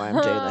don't know why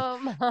I'm doing this. Oh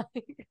my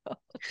God.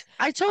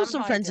 I told I'm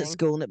some friends at hiding.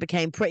 school and it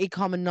became pretty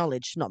common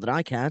knowledge. Not that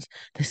I cared.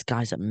 This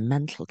guy's a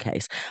mental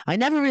case. I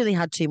never really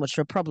had too much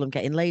of a problem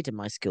getting laid in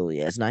my school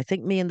years, and I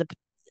think me and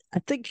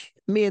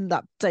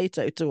that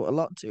potato taught a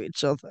lot to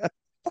each other.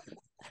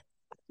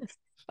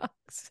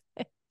 Fuck's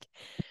sake.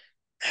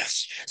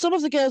 Some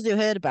of the girls who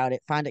heard about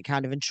it find it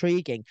kind of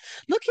intriguing.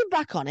 Looking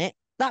back on it,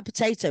 that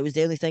potato was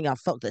the only thing I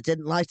fucked that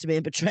didn't lie to me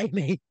and betray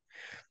me.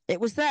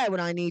 It was there when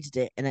I needed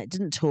it, and it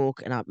didn't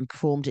talk, and I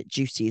performed its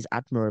duties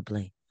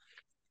admirably.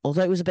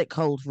 Although it was a bit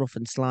cold, rough,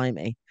 and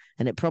slimy,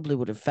 and it probably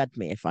would have fed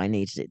me if I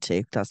needed it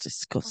to. That's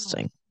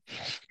disgusting.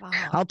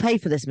 I'll pay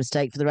for this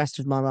mistake for the rest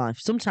of my life.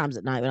 Sometimes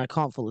at night when I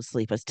can't fall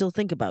asleep, I still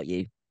think about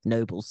you,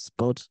 noble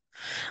spud.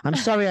 I'm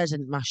sorry I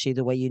didn't mash you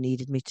the way you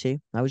needed me to.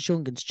 I was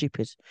young and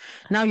stupid.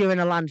 Now you're in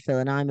a landfill,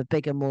 and I'm a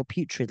bigger, more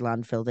putrid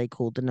landfill they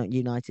called the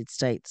United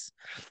States.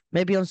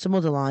 Maybe on some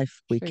other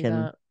life we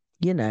can,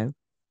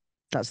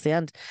 that's the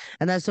end.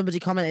 And then somebody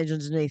commented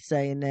underneath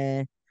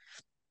saying,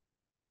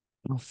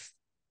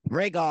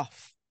 rig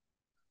off.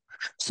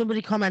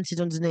 Somebody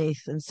commented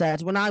underneath and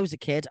said, when I was a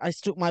kid, I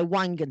stuck my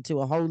wang into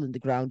a hole in the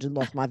ground and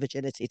lost my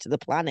virginity to the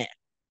planet.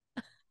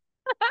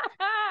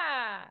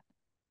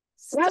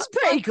 That's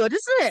pretty good,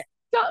 isn't it?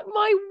 Stuck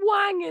my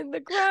wang in the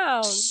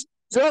ground.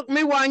 Stuck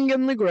me wang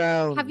in the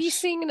ground. Have you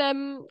seen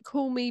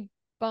Call Me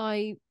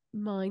By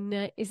My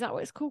Name? Is that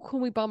what it's called? Call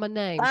Me By My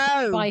Name.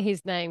 Oh. By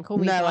his name. Call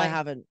me No, by... I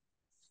haven't.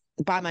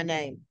 By my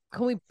name.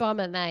 Call Me By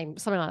My Name.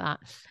 Something like that.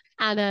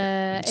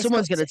 And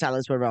someone's going to tell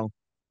us we're wrong.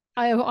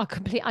 I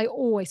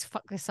always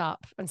fuck this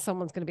up, and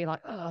someone's going to be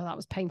like, "Oh, that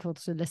was painful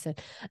to listen."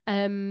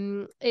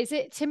 Is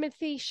it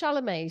Timothy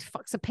Chalamet who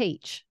fucks a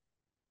peach?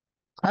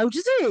 Oh,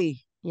 does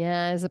he?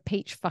 Yeah, there's a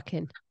peach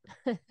fucking.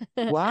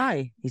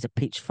 Why? He's a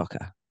peach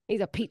fucker.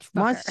 He's a peach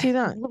fucker. Why does he do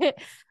that?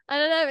 I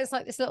don't know. It's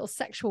like this little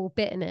sexual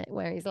bit in it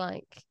where he's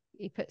like,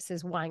 he puts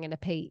his wang in a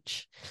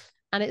peach,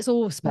 and it's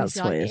all supposed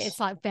to like, it's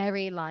like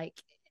very like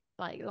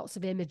lots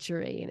of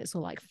imagery, and it's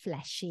all like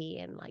fleshy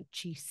and like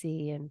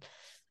juicy, and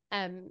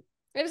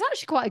it was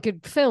actually quite a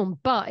good film,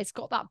 but it's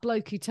got that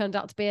bloke who turned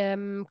out to be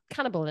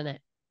cannibal in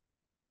it.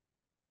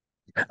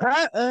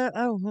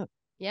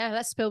 Yeah,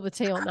 let's spill the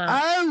tea on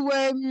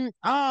that.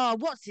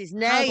 What's his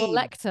name? Hannibal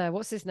Lecter.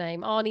 What's his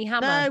name? Arnie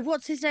Hammer. No,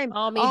 what's his name?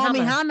 Armie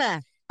Hammer.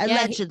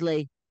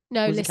 Allegedly.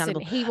 No, listen,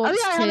 he wants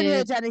I haven't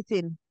heard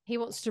anything. He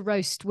wants to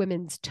roast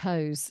women's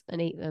toes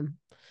and eat them.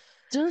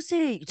 Does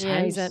he?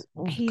 Yeah, Toes?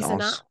 he's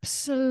an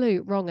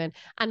absolute wrong un.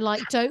 And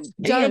like, don't.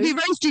 If he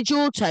roasted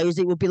your toes,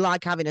 it would be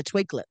like having a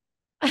twiglet.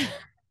 I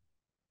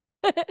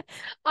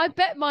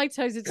bet my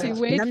toes are too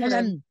weird for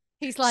him.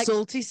 He's like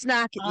salty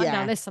snack. Oh, yeah.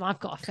 Now listen, I've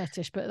got a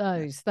fetish, but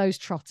those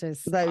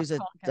trotters. Those are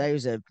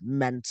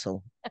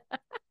mental.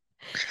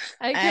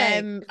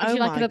 Okay. Would you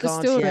like another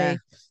story? Yeah.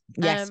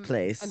 Yes,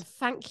 please. And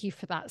thank you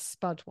for that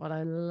Spud one.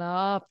 I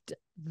loved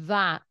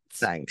that.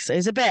 Thanks.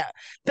 It's a bit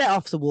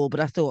off the wall, but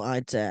I thought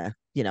I'd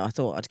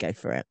go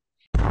for it.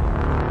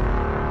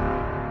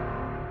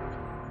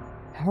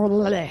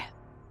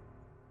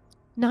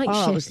 Night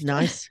shift. That was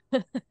nice.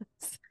 Sorry.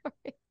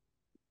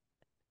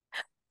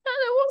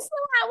 Anna, what's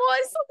that?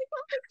 Why is something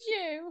happened to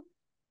you?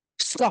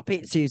 Stop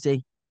it,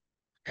 Susie.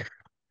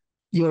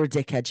 You're a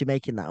dickhead. You're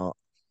making that up.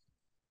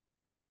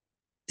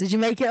 Did you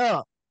make it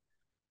up?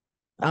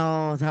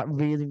 Oh, that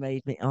really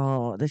made me.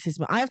 Oh,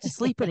 I have to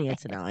sleep in here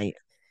tonight.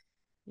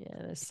 Yeah,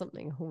 there's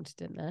something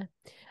haunted in there.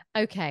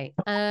 Okay.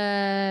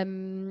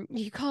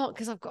 You can't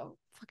because I've got a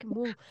fucking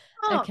wall.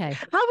 Okay.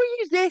 How are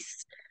you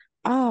this?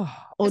 Oh,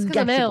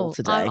 I'm ill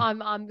today.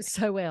 I'm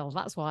so ill.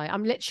 That's why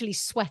I'm literally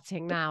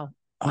sweating now,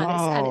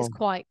 and it's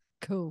quite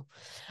cool.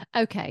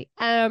 Okay.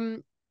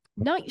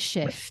 Night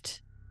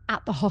shift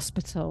at the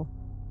hospital.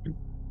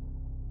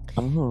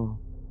 Oh.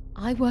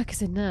 I work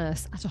as a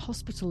nurse at a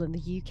hospital in the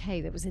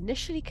UK that was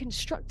initially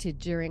constructed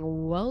during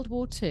World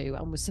War II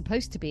and was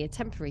supposed to be a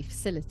temporary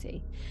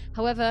facility.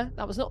 However,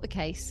 that was not the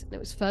case, and it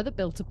was further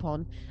built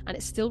upon, and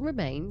it still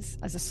remains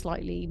as a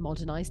slightly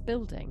modernised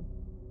building.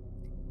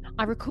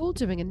 I recall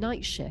doing a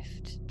night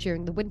shift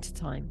during the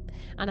wintertime,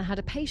 and I had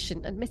a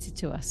patient admitted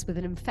to us with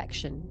an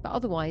infection, but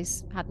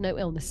otherwise had no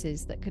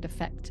illnesses that could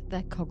affect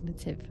their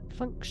cognitive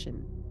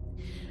function.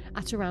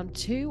 At around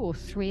 2 or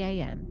 3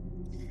 a.m.,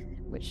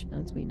 which,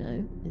 as we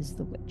know, is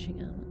the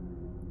witching hour.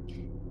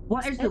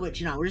 What is the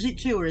witching hour? Is it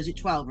 2 or is it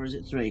 12 or is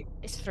it 3?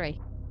 It's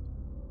 3.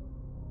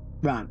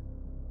 Right.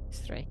 It's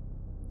 3.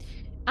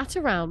 At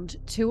around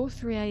 2 or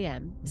 3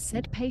 a.m.,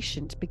 said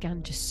patient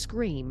began to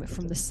scream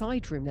from the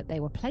side room that they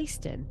were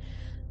placed in.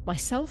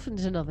 Myself and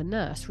another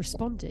nurse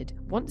responded.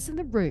 Once in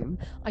the room,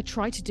 I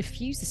tried to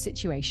diffuse the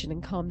situation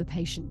and calm the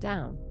patient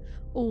down.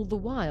 All the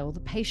while, the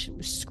patient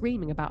was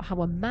screaming about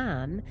how a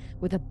man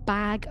with a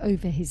bag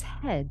over his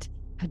head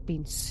had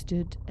been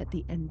stood at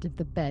the end of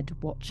the bed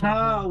watching him.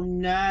 Oh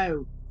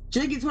no! Do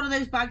you think it's one of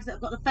those bags that have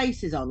got the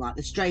faces on, like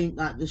the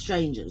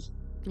strangers?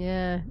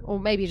 Yeah, or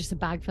maybe just a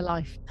bag for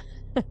life.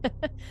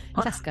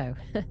 Tesco.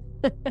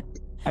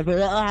 I'd be a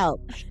little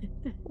help.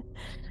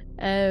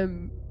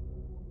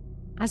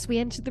 As we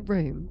entered the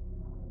room,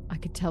 I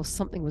could tell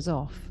something was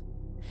off,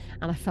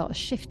 and I felt a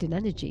shift in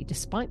energy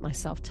despite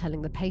myself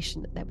telling the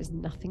patient that there was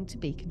nothing to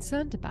be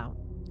concerned about.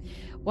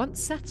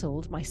 Once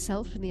settled,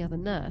 myself and the other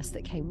nurse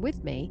that came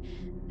with me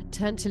had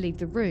turned to leave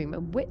the room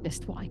and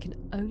witnessed what I can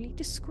only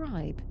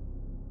describe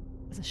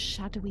as a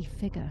shadowy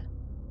figure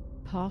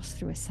pass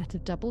through a set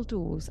of double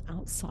doors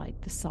outside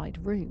the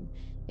side room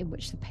in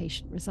which the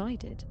patient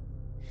resided.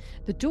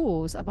 The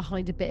doors are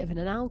behind a bit of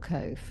an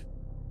alcove.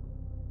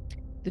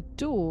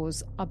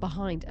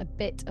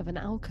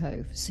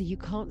 So you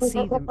can't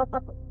see them.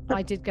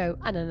 I did go,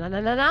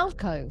 an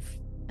alcove.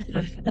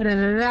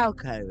 An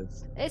alcove.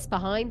 It's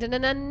behind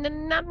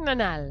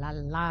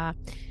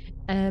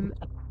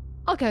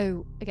I'll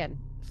go again,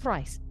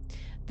 thrice.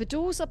 The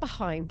doors are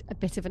behind a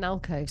bit of an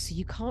alcove, so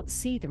you can't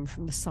see them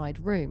from the side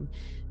room.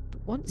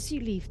 But once you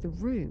leave the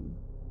room,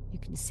 you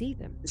can see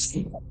them.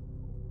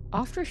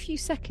 After a few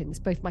seconds,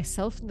 both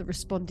myself and the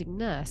responding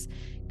nurse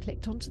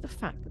clicked onto the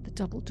fact that the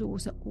double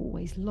doors are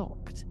always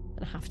locked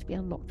and have to be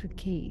unlocked with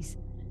keys.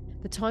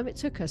 The time it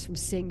took us from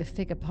seeing the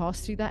figure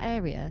pass through that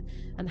area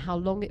and how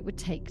long it would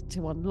take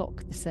to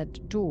unlock the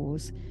said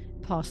doors,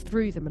 pass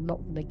through them and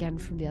lock them again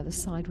from the other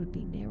side would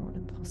be near on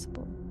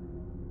impossible.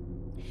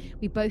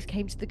 We both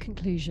came to the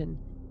conclusion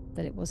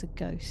that it was a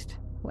ghost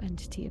or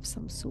entity of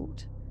some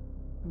sort,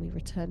 and we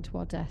returned to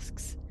our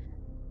desks,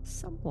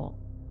 somewhat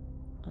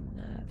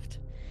unnerved.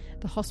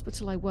 The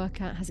hospital I work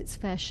at has its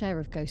fair share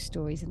of ghost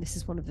stories, and this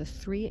is one of the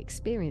 3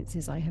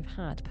 experiences I have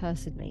had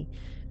personally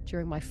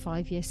during my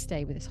 5-year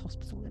stay with this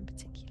hospital in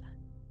particular.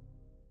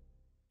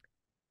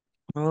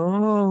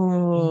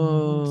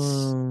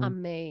 Oh. I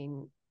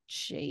mean,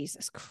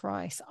 Jesus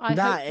Christ. I hope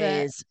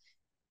that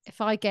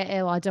if I get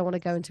ill, I don't want to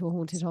go into a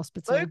haunted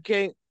hospital.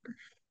 Okay.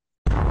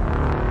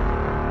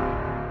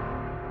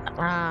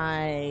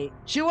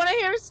 Do you want to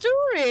hear a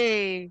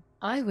story?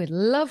 I would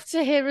love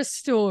to hear a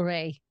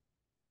story.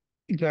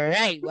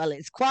 Great. Well,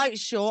 it's quite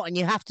short and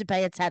you have to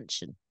pay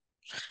attention.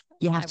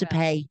 You have to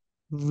pay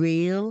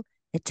real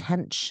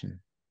attention.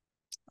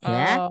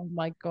 Yeah? Oh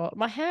my God.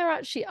 My hair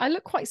actually, I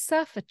look quite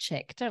surfer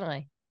chick, don't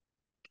I?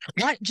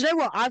 Right. Do you know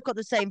what? I've got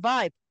the same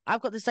vibe.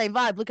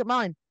 Look at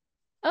mine.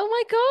 Oh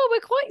my God. We're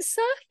quite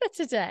surfer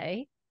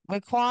today. We're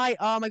quite,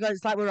 oh my God,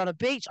 it's like we're on a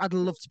beach. I'd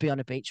love to be on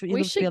a beach.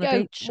 We should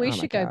go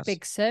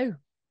Big Sue.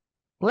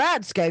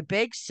 Let's go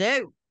Big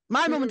Sue.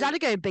 My mum and dad are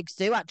going Big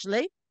Sue,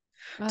 actually.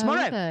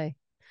 Tomorrow. Okay.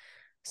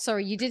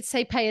 Sorry, you did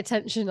say pay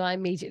attention. I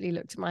immediately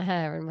looked at my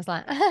hair and was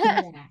like,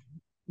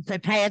 So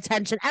pay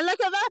attention. And look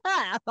at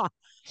that.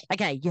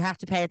 Okay, you have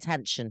to pay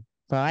attention,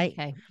 right?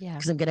 okay, yeah.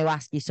 Because I'm going to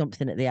ask you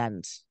something at the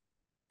end.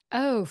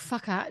 Oh,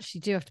 fuck, I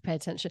actually do have to pay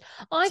attention.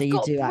 I've So you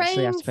got do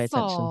actually have to pay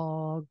attention.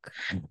 fog.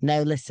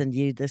 No, listen,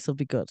 this will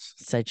be good.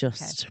 So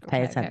just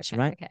pay attention,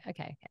 right?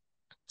 Okay.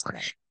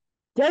 Right.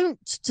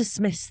 Don't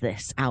dismiss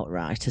this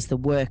outright as the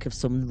work of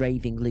some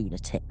raving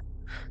lunatic.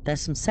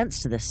 There's some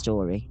sense to this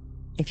story,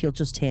 if you'll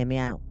just hear me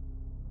out.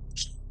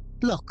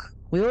 Look,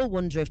 we all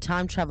wonder if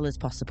time travel is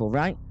possible,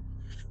 right?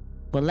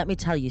 Well, let me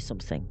tell you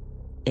something.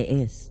 It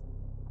is.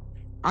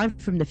 I'm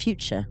from the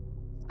future,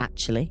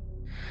 actually.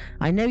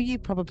 I know you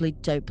probably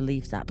don't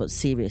believe that, but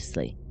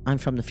seriously, I'm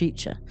from the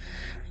future.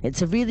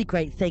 It's a really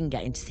great thing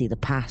getting to see the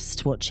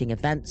past, watching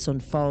events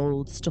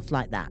unfold, stuff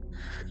like that.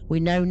 We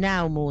know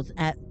more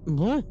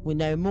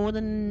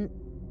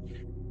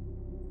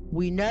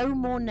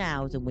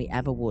now than we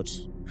ever would.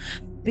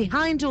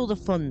 Behind all the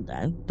fun,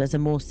 though, there's a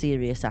more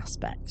serious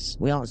aspect.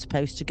 We aren't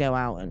supposed to go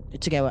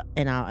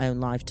in our own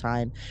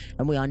lifetime,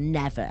 and we are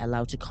never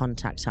allowed to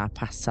contact our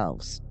past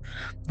selves.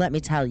 Let me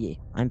tell you,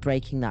 I'm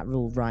breaking that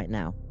rule right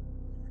now.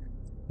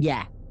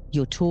 Yeah,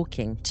 you're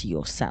talking to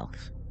yourself,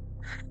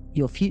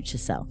 your future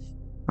self.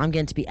 I'm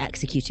going to be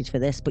executed for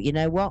this, but you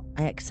know what?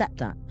 I accept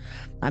that.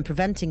 I'm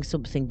preventing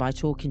something by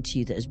talking to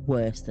you that is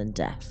worse than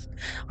death.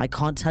 I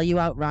can't tell you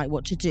outright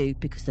what to do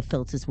because the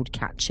filters would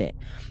catch it.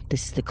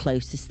 This is the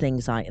closest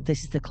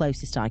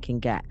I can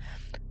get.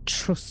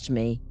 Trust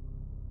me.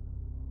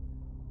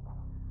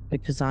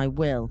 Because I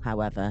will,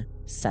 however,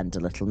 send a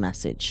little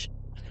message.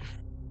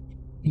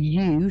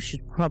 You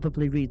should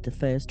probably read the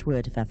first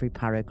word of every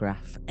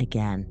paragraph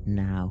again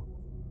now.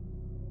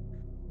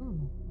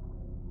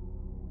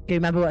 Do you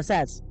remember what it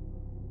says?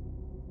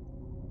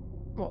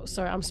 What?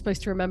 Sorry, I'm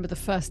supposed to remember the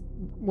first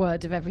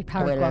word of every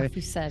paragraph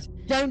you said.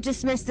 Don't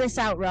dismiss this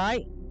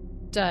outright.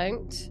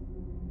 Don't.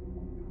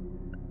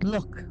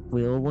 Look,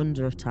 we all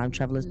wonder if time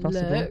travel is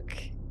possible. Look.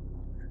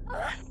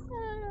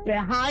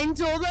 Behind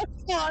all the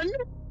fun.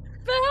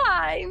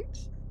 Behind.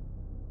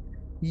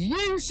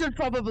 You should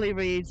probably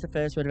read the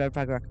first word of every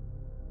paragraph.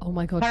 Oh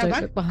my God,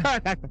 don't look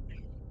behind.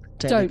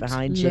 Don't look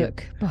behind you.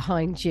 Look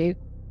behind you.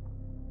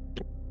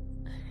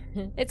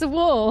 It's a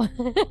wall.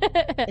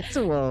 It's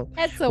a wall.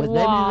 It's a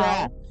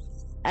wall.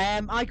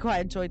 I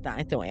quite enjoyed that.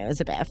 I thought it was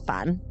a bit of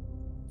fun.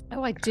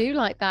 Oh, I do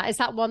like that. Is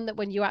that one that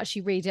when you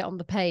actually read it on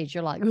the page,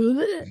 you're like,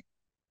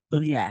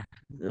 well, yeah.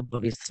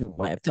 Obviously,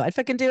 I thought if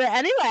I can do it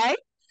anyway,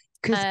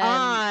 because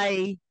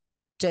I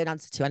don't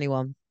answer to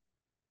anyone.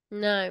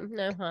 No,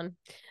 hon.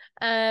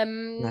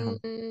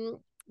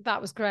 That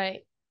was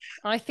great.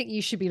 I think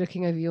you should be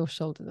looking over your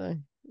shoulder though.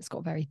 It's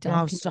got very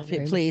dark. Oh, stop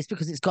it, please,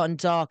 because it's gotten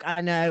dark.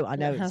 I know.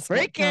 It's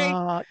freaky.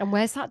 And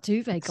where's that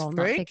duvet gone?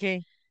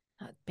 Freaky.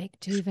 That big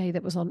duvet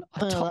that was on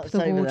top of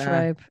the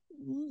wardrobe.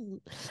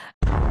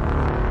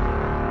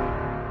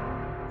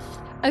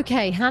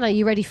 Okay, Hannah,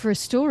 you ready for a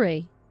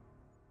story?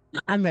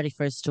 I'm ready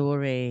for a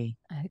story.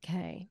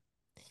 Okay.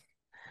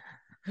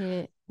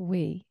 Here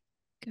we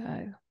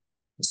go.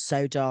 It's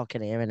so dark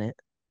in here, isn't it?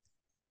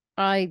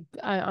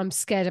 I'm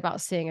scared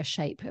about seeing a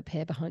shape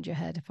appear behind your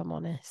head, if I'm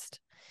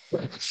honest.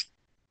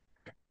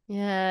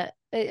 Yeah,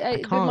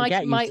 I can't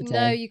get you today.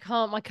 No, you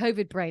can't. My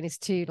COVID brain is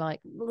too like.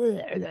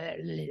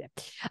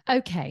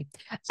 Okay.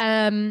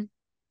 I'm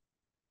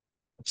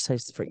so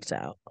freaked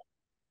out.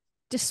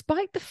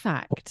 Despite the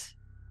fact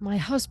my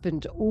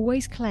husband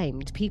always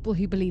claimed people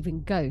who believe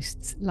in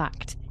ghosts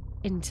lacked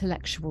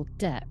intellectual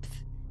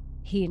depth,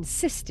 he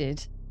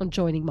insisted on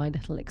joining my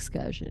little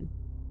excursion.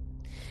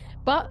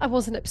 But I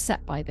wasn't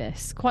upset by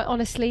this. Quite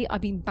honestly,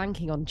 I've been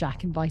banking on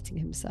Jack inviting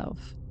himself.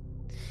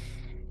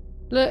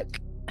 Look,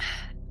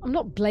 I'm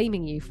not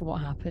blaming you for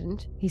what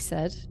happened, he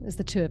said, as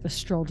the two of us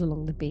strolled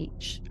along the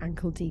beach,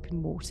 ankle deep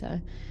in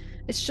water.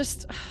 It's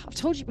just, I've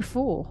told you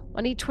before,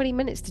 I need 20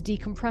 minutes to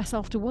decompress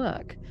after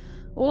work.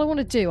 All I want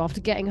to do after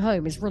getting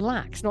home is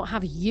relax, not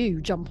have you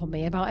jump on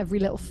me about every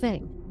little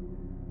thing.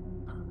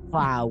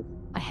 Wow.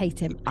 I hate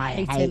him. I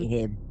hate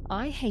him.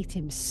 I hate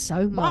him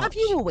so much. Why have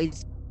you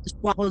always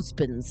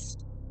husbands?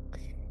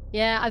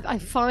 Yeah, I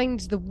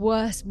find the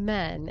worst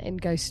men in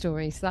ghost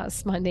stories.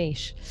 That's my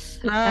niche.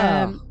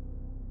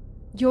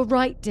 You're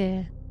right,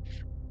 dear.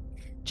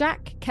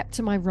 Jack kept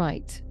to my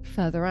right,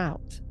 further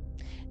out.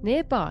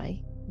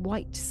 Nearby,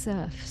 white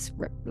surf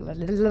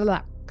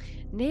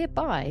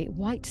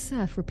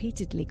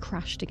repeatedly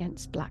crashed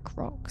against black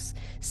rocks,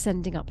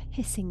 sending up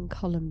hissing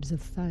columns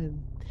of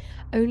foam.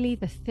 Only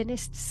the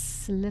thinnest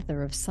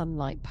slither of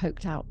sunlight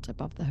poked out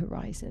above the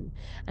horizon,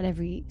 and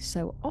every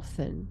so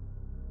often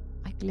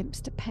I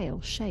glimpsed a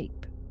pale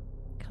shape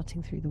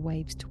cutting through the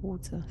waves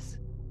towards us.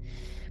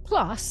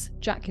 Plus,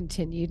 Jack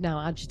continued, now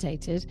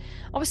agitated,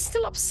 I was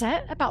still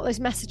upset about those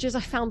messages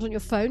I found on your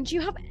phone. Do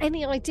you have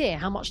any idea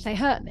how much they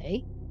hurt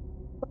me?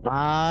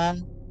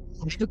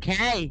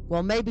 Okay.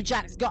 Well, maybe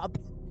Jack's got a...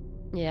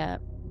 Yeah,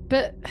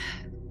 but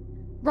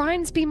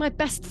Ryan's been my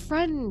best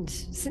friend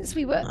since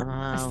we were...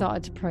 I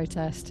started to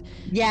protest.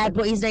 Yeah,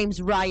 but his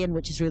name's Ryan,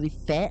 which is really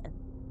fit.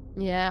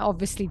 Yeah,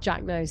 obviously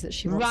Jack knows that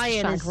she wants to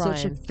Ryan shag is Ryan.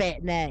 such a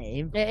fit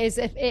name. It is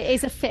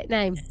a fit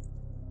name.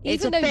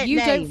 It's Even a though fit you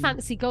don't name.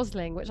 fancy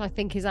Gosling, which I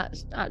think is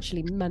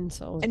actually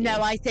mental.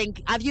 No, I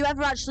think. Have you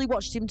ever actually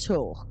watched him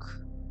talk?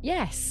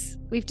 Yes,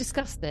 we've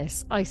discussed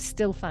this. I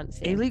still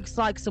fancy He him. looks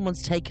like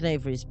someone's taken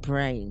over his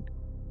brain.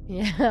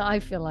 Yeah, I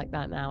feel like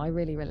that now. I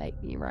really relate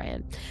to you,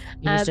 Ryan.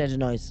 You just heard a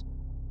noise.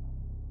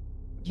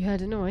 You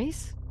heard a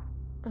noise?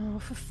 Oh,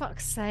 for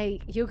fuck's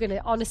sake.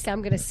 Honestly,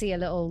 I'm gonna see a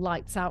little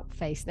lights out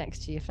face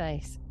next to your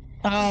face.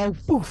 Oh,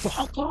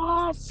 fuck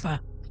off.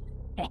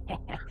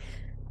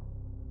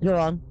 Go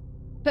on.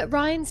 But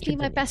Ryan's been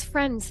my best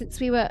friend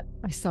since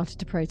I started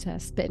to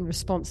protest, but in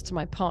response to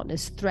my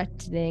partner's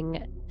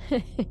threatening.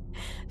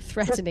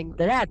 Sorry,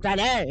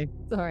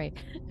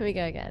 let me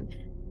go again.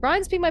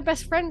 Ryan's been my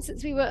best friend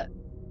since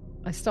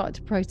I started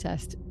to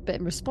protest, but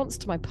in response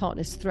to my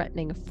partner's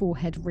threatening, a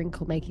forehead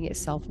wrinkle making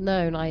itself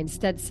known, I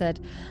instead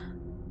said,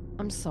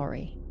 I'm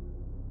sorry.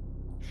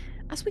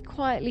 As we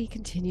quietly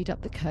continued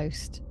up the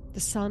coast,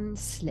 the sun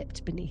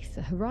slipped beneath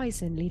the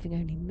horizon, leaving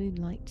only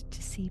moonlight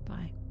to see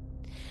by.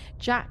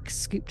 Jack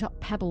scooped up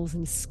pebbles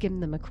and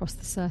skimmed them across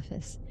the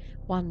surface.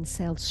 One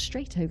sailed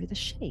straight over the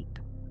shape,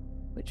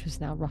 which was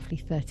now roughly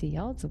 30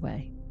 yards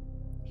away.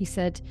 He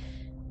said,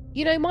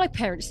 you know, my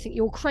parents think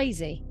you're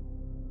crazy.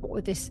 What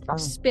with this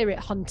spirit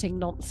hunting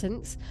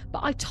nonsense?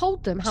 But I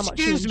told them how much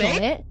you enjoy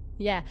it.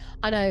 Yeah,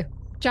 I know.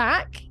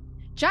 Jack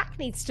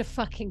needs to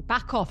fucking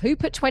back off. Who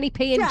put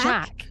 20p in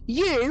Jack?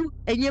 You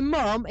and your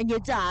mum and your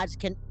dad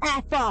can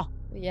F off.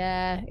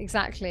 Yeah,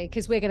 exactly.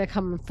 Because we're going to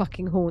come and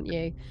fucking haunt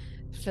you.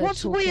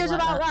 What's weird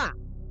about that?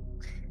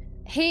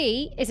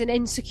 He is an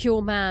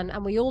insecure man,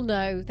 and we all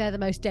know they're the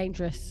most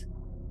dangerous.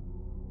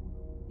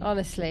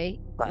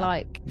 Honestly,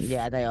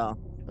 yeah, they are.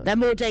 They're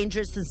more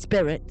dangerous than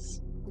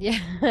spirits.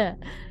 Yeah.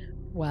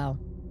 Well,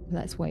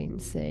 let's wait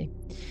and see.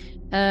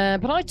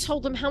 But I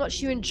told them how much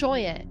you enjoy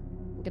it.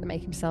 I'm going to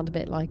make him sound a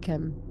bit like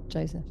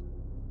Joseph.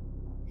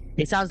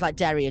 It sounds like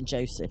Derry and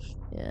Joseph.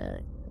 Yeah.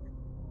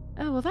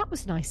 Oh, well, that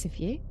was nice of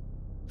you.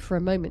 For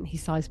a moment, he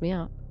sized me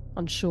up,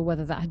 unsure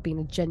whether that had been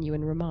a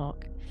genuine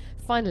remark.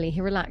 Finally,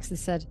 he relaxed and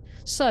said,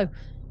 so,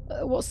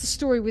 what's the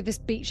story with this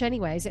beach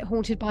anyway? Is it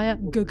haunted by a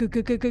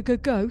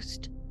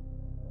ghost?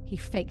 He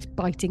faked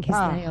biting his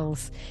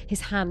nails, his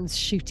hands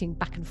shooting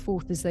back and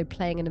forth as though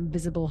playing an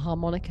invisible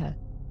harmonica.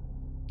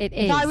 It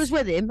is. If I was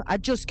with him,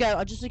 I'd just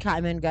look at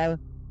him and go,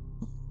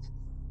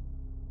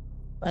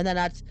 and then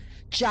I'd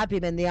jab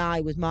him in the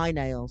eye with my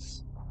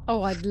nails.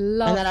 Oh, I'd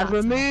love that. And then I'd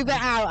remove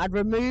it out. I'd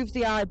remove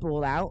the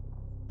eyeball out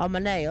on my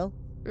nail,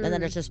 and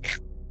then I'd just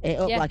it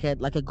up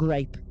like a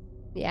grape.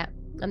 Yeah,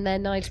 and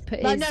then I'd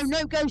put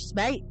no ghosts,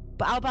 mate.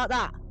 But how about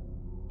that?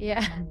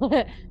 Yeah.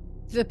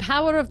 The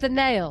power of the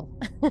nail.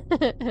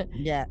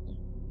 Yeah.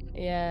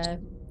 Yeah.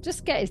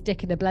 Just get his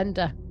dick in a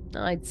blender,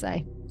 I'd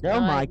say. Oh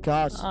my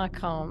God. I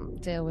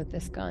can't deal with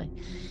this guy.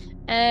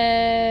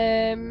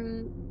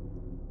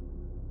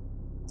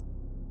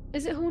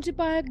 Is it haunted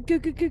by a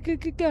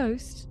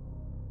ghost?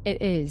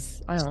 It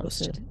is, I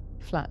answered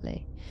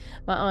flatly.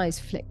 My eyes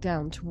flicked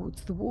down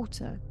towards the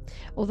water.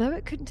 Although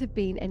it couldn't have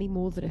been any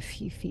more than a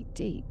few feet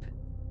deep,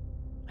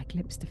 I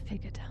glimpsed a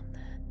figure down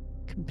there,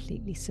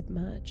 completely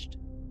submerged.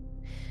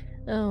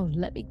 Oh,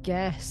 let me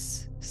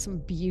guess. Some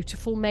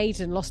beautiful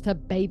maiden lost her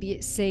baby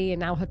at sea, and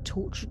now her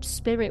tortured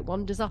spirit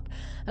wanders up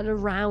and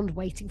around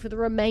waiting for the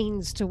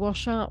remains to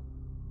wash up.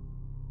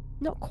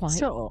 Not quite.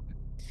 Sure.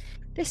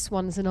 This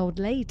one's an old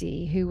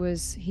lady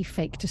he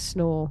faked a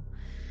snore.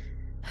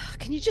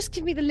 Can you just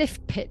give me the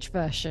lift pitch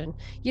version?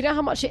 You know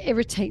how much it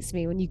irritates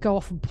me when you go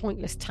off on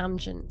pointless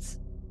tangents.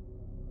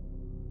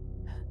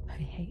 I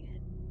hate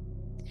it.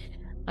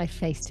 I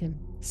faced him,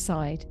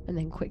 sighed, and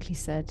then quickly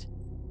said,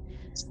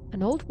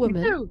 an old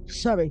woman... No,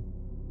 sorry.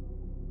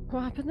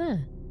 What happened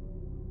there?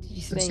 Did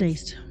you sneeze?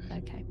 Sneezed.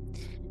 Okay.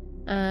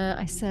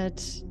 I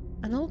said,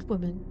 an old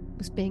woman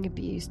was being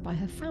abused by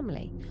her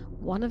family.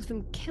 One of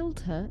them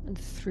killed her and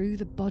threw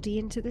the body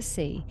into the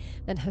sea.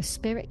 Then her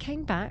spirit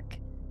came back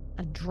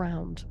and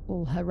drowned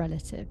all her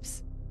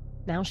relatives.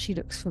 Now she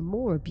looks for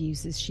more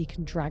abusers she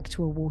can drag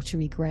to a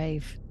watery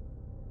grave.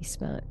 He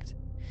smirked.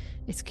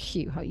 It's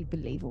cute how you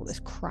believe all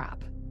this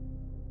crap.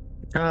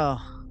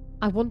 Oh.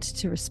 I wanted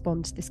to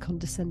respond to this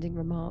condescending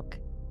remark,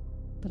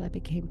 but I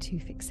became too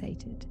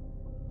fixated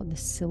on the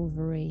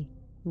silvery,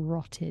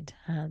 rotted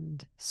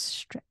hand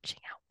stretching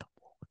out the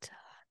water.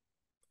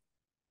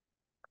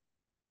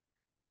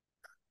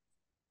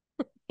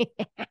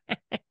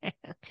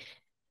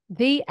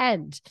 The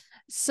end.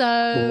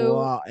 So,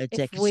 what a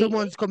dick.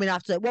 Someone's coming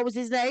after. What was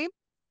his name?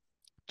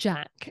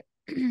 Jack.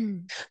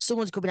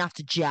 Someone's coming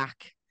after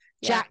Jack.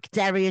 Yeah. Jack,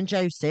 Derry, and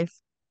Joseph.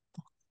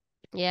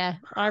 Yeah,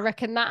 I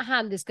reckon that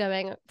hand is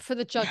going for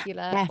the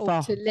jugular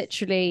or to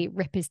literally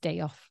rip his day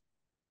off.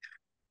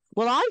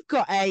 Well, I've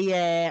got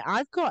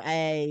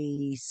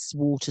a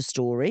water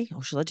story.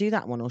 Or shall I do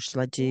that one? Or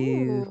shall I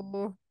do?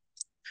 Ooh.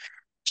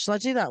 Shall I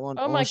do that one?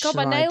 Oh my God,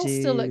 my nails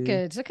still look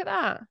good. Look at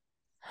that.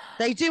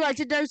 They do. I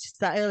did notice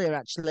that earlier,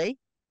 actually.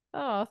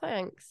 Oh,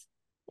 thanks.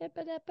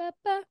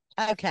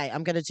 Okay,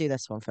 I'm going to do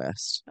this one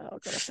first. Oh,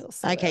 God, I feel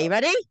so Okay, ill. you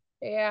ready?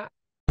 Yeah.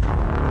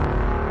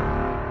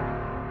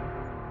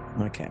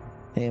 Okay,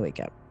 here we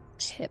go.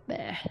 Hit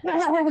there.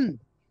 When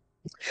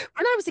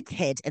I was a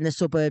kid in the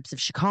suburbs of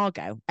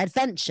Chicago,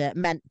 adventure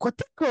meant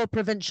Quetico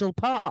Provincial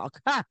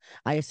Park. Ha!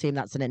 I assume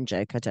that's an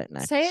in-joke. I don't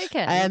know. Say it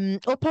again.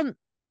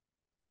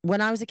 When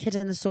I was a kid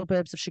in the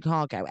suburbs of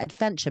Chicago,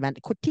 adventure meant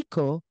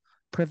Quetico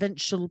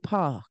Provincial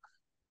Park.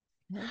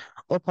 Yeah.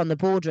 Up on the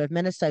border of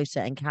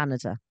Minnesota and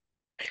Canada.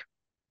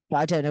 But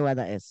I don't know where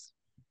that is.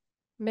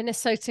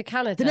 Minnesota,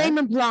 Canada. The name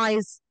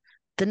implies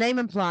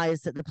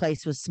that the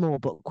place was small,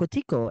 but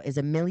Quetico is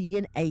a 1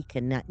 million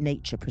acre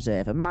nature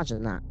preserve.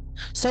 Imagine that.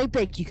 So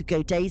big you could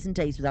go days and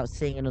days without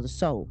seeing another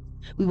soul.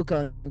 We were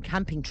going on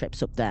camping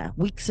trips up there,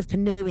 weeks of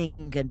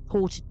canoeing and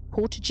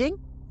portaging.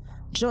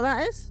 Do you know what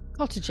that is?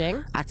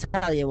 Cottaging. I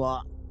tell you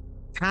what,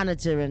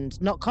 Canada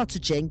and not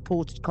cottaging,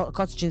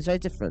 cottaging is very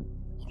different.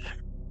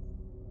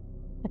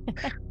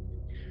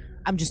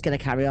 I'm just going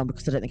to carry on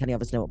because I don't think any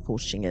of us know what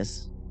portaging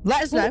is.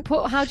 Let us know.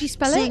 How do you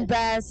spell Seeing it?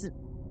 bears,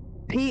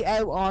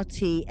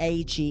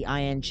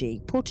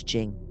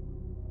 Portaging.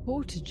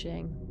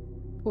 Portaging.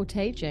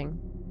 Portaging.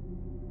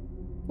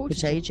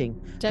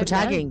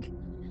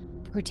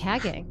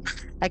 Portagging.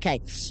 Okay.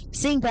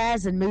 Seeing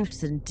bears and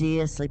moose and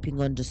deer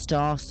sleeping under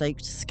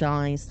star-soaked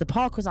skies. The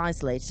park was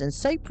isolated and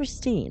so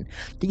pristine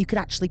that you could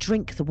actually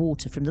drink the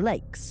water from the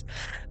lakes.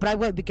 But I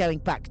won't be going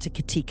back to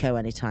Quetico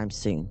anytime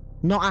soon.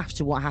 Not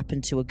after what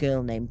happened to a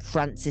girl named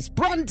Frances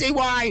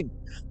Brandywine.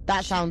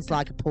 That sounds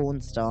like a porn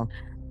star.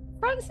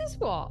 Francis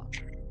what?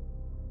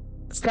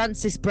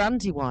 Frances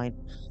Brandywine.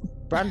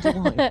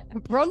 Brandywine.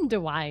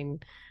 Brandywine.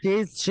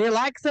 She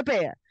likes a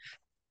beer.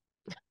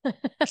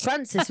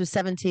 Frances was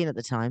 17 at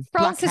the time.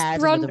 Frances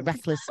Black-haired and with a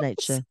reckless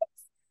nature.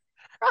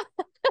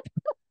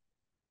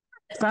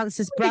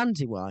 Frances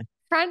Brandywine.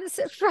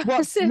 What's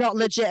What's not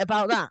legit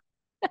about that?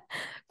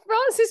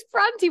 Frances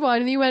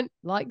Brandywine, and he went,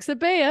 likes a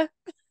beer.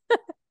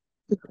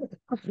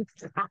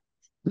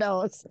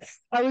 No,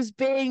 I was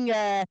being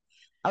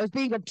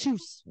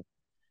obtuse.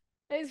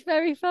 It's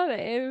very funny.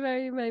 It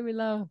very made me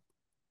laugh.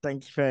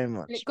 Thank you very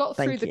much. It got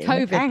Thank through you. the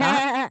COVID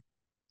back.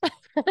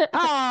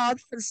 Oh,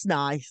 that's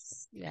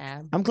nice.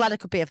 Yeah. I'm glad I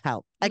could be of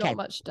help. Okay. Not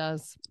much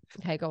does.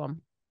 Okay, go on.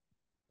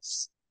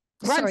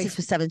 Frances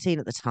was 17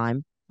 at the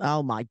time.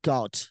 Oh my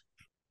God.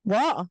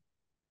 What?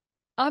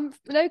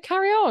 No,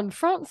 carry on,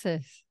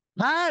 Francis.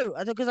 No,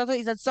 because I thought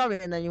you said sorry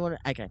and then you wanted.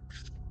 Okay.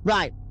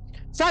 Right.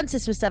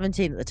 Frances was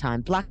 17 at the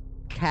time,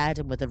 black-haired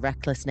and with a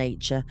reckless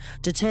nature,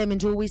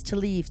 determined always to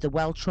leave the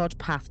well-trod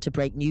path to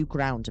break new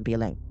ground and be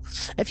alone.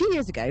 A few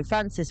years ago,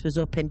 Frances was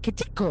up in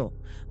Quetico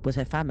with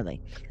her family.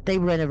 They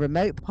were in a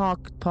remote part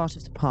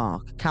of the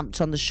park,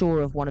 camped on the shore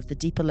of one of the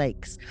deeper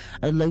lakes,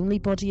 a lonely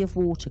body of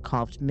water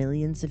carved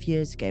millions of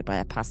years ago by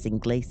a passing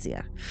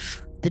glacier.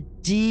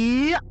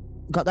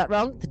 Got that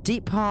wrong? The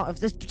deep part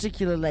of this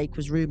particular lake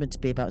was rumoured to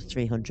be about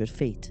 300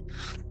 feet.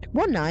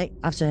 One night,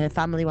 after her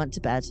family went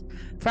to bed,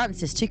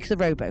 Frances took the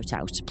rowboat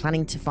out,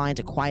 planning to find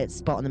a quiet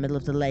spot in the middle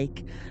of the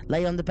lake,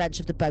 lay on the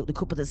bench of the boat,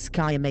 look up at the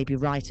sky and maybe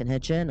write in her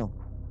journal.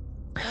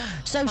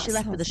 So she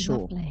left for the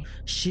shore.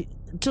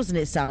 Doesn't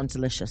it sound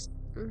delicious?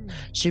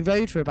 She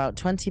rowed for about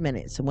 20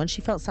 minutes, and when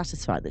she felt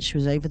satisfied that she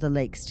was over the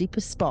lake's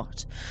deepest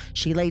spot,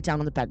 she lay down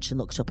on the bench and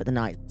looked up at the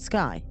night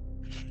sky.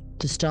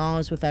 The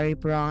stars were very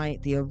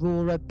bright. The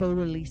Aurora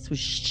Borealis was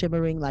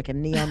shimmering like a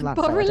neon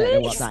lasso. I don't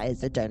know what that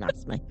is, so don't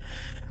ask me.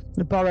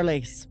 The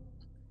Borealis.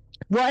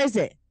 What is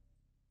it?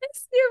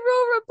 It's the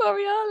Aurora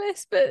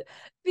Borealis, but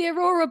the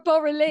Aurora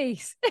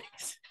Borealis.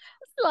 It's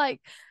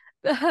like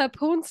her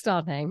porn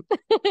star name.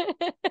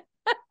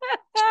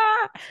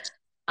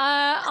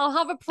 I'll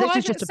have a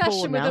private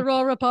session with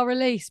Aurora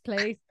Borealis,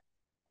 please.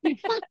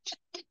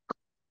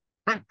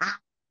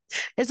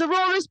 Is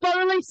Aurora's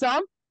Borealis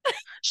on?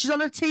 She's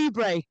on a tea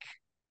break.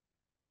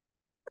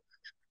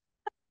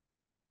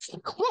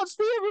 What's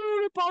the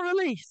Aurora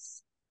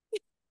Borealis?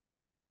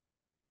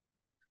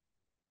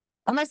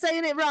 Am I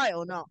saying it right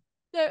or not?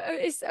 No,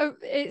 it's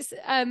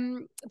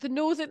the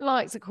Northern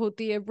Lights are called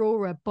the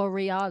Aurora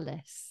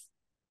Borealis.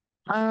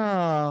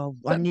 Oh,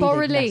 but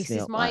Borealis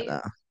is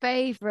my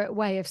favourite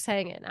way of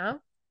saying it now.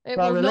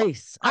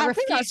 Borealis. I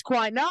think that's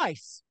quite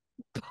nice.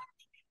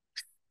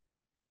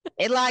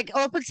 It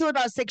up until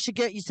about 6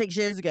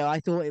 years ago, I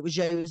thought it was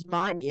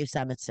Yosemite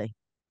Yosemite.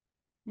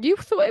 You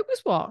thought it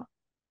was what?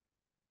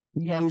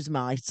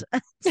 Yosemite.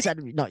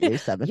 Not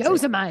Yosemite.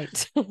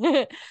 Yosemite.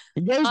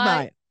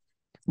 Yosemite.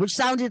 Which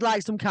sounded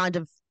like some kind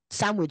of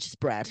sandwich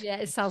spread. Yeah,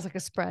 it sounds like a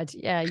spread.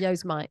 Yeah,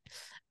 Yosemite.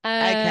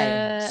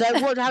 Okay. So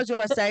how do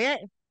I say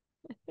it?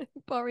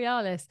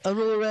 Borealis.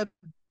 Aurora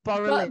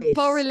Borealis.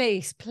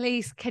 Borealis.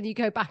 Please, can you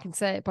go back and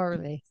say it,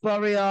 Borealis?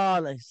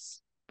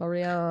 Borealis.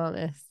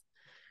 Borealis.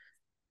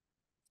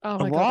 Oh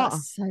my God,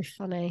 that's so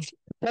funny.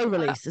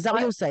 Borealis. Is that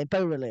what you're saying?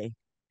 Borealis.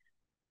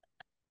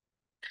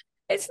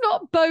 It's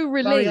not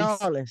Borealis,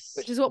 Borealis,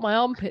 which is what my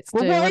armpits do.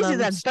 Well, what is it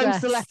then?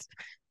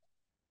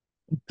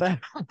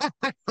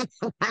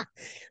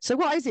 So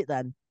what is it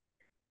then?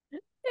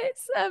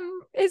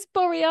 It's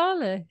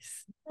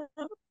Borealis.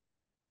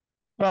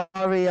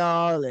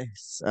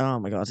 Borealis. Oh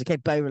my God. Okay,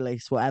 bow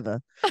release,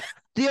 whatever.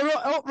 The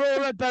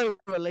Aurora bow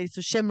release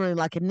was shimmering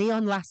like a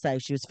neon lasso.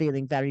 She was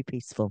feeling very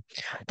peaceful.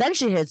 Then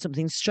she heard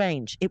something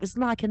strange. It was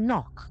like a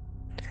knock.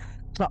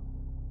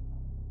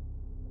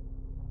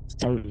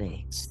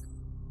 Slowly.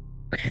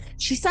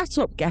 She sat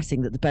up,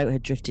 guessing that the boat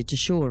had drifted to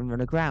shore and run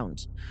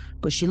aground.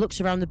 But she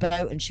looked around the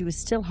boat and she was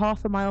still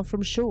half a mile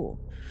from shore.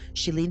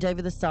 She leaned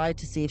over the side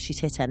to see if she'd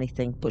hit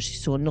anything, but she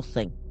saw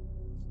nothing.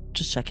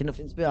 Just checking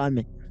nothing's behind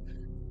me.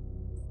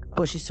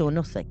 But she saw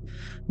nothing.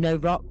 No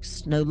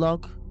rocks, no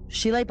log.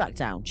 She lay back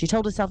down. She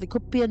told herself it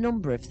could be a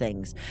number of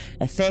things.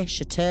 A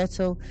fish, a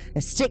turtle,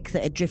 a stick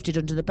that had drifted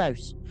under the boat.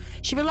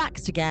 She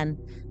relaxed again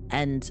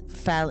and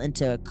fell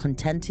into a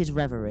contented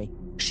reverie.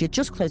 She had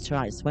just closed her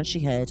eyes when she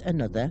heard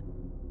another.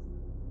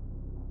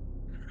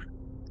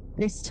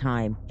 This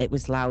time it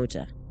was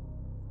louder.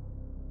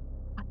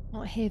 I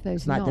can't hear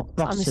those Like the knocks.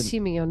 bottom. I'm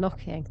assuming you're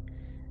knocking.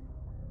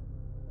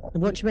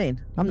 What do you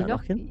mean? I'm not You're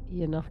knocking.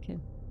 You're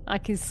knocking. I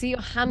can see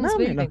your hands No, I'm not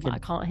moving, but knocking. I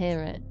can't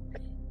hear it.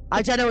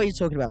 I don't know what you're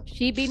talking about.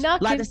 She be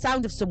knocking. Like the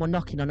sound of someone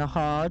knocking on a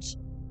hard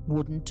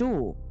wooden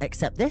door,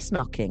 except this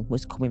knocking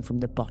was coming from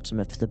the bottom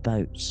of the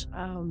boat.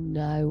 Oh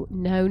no,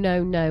 no,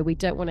 no, no. We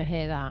don't want to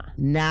hear that.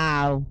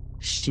 Now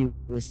she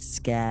was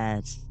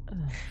scared. Ugh.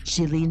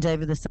 She leaned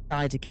over the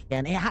side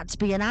again. It had to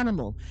be an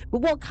animal.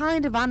 But what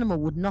kind of animal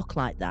would knock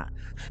like that?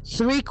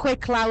 3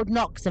 quick, loud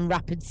knocks in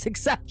rapid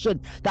succession.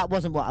 That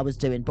wasn't what I was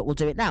doing, but we'll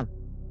do it now.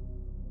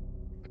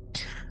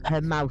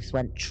 Her mouth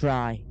went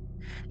dry.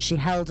 She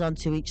held on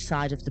to each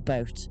side of the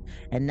boat,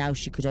 and now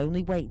she could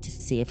only wait to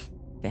see if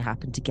it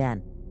happened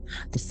again.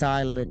 The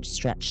silence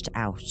stretched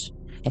out.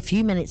 A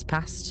few minutes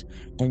passed,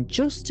 and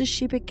just as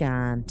she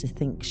began to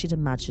think she'd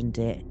imagined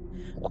it,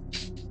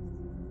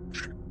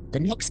 the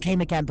knocks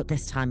came again, but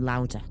this time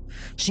louder.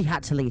 She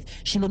had to leave.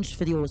 She lunged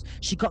for the oars.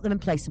 She got them in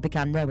place and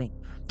began rowing.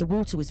 The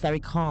water was very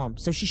calm,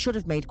 so she should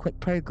have made quick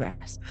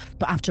progress.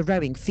 But after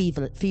rowing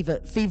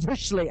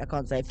feverishly, I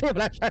can't say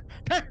feverishly.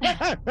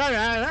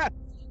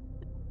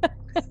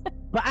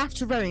 But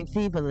after rowing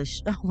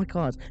feverishly,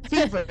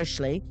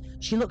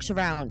 she looked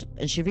around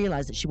and she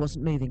realised that she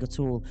wasn't moving at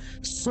all.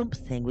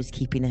 Something was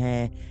keeping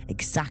her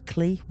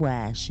exactly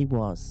where she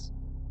was.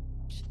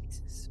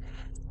 Jesus.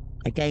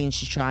 Again,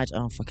 she tried.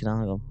 Oh, fucking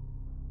hell.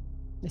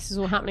 This is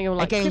all happening on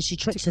like Again, she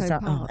tricked Cryptico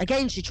herself. Oh, Park.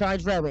 again, she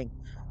tried rowing.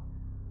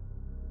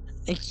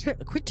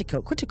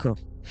 Critical.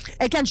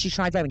 Again, she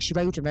tried rowing. She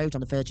rowed and rowed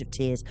on the verge of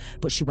tears,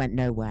 but she went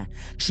nowhere.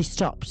 She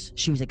stopped.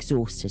 She was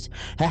exhausted.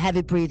 Her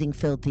heavy breathing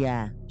filled the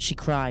air. She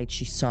cried.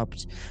 She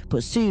sobbed.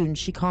 But soon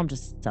she calmed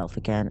herself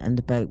again, and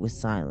the boat was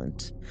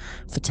silent.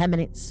 For 10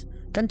 minutes,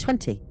 then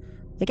 20.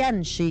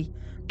 Again, she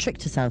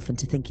tricked herself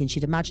into thinking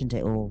she'd imagined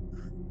it all.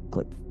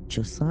 But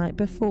just like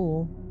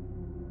before,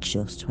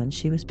 just when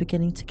she was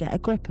beginning to get a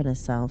grip on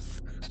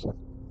herself,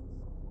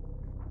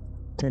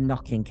 the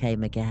knocking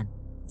came again.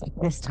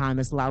 This time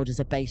as loud as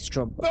a bass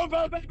drum. Boom,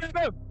 boom, boom, boom,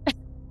 boom.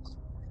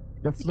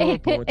 The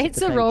floorboards of It's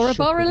the boat Aurora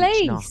shook with each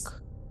Borealis.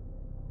 knock.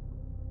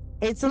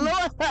 It's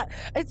Aurora.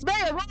 It's me,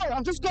 Aurora.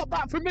 I've just got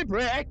back from my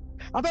break.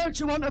 I've heard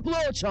you want a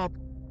blowjob.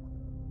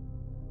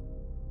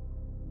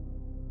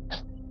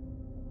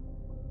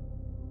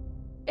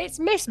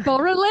 It's Miss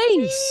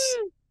Borealis.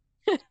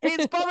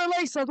 It's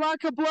Borealis. I'd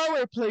like a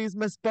blower, please,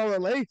 Miss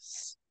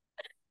Borealis.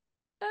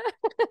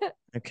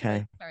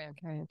 Okay. Carry on.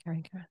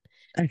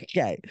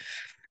 Okay.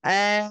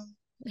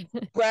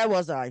 Where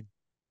was I?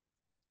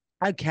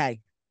 Okay.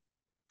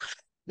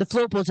 The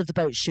floorboards of the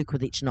boat shook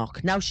with each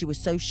knock. Now she was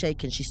so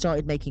shaken she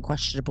started making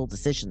questionable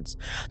decisions.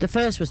 The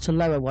first was to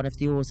lower one of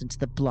the oars into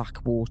the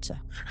black water,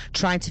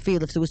 trying to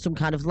feel if there was some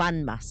kind of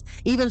landmass,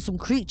 even some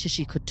creature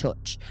she could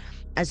touch.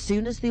 As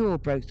soon as the oar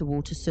broke the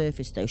water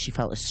surface, though, she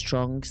felt a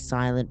strong,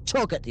 silent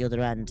tug at the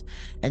other end,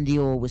 and the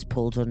oar was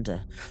pulled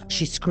under.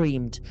 She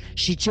screamed.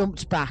 She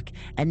jumped back,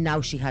 and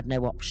now she had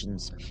no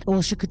options.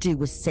 All she could do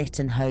was sit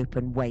and hope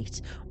and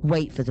wait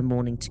for the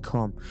morning to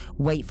come,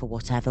 wait for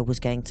whatever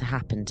was going to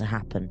happen to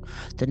happen.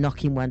 The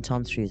knocking went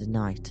on through the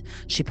night.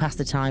 She passed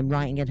the time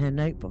writing in her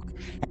notebook,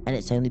 and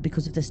it's only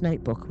because of this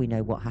notebook we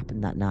know what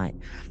happened that night.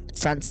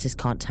 Frances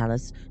can't tell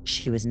us.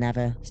 She was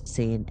never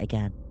seen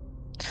again.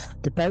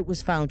 The boat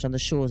was found on the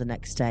shore the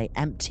next day,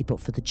 empty but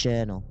for the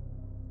journal.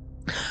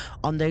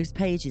 On those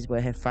pages were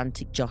her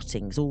frantic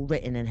jottings, all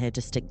written in her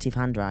distinctive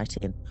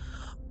handwriting.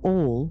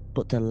 All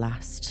but the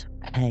last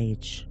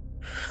page.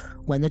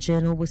 When the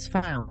journal was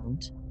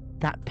found,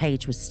 that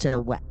page was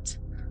still wet,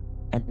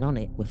 and on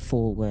it were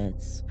 4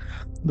 words,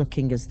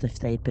 looking as if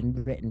they'd been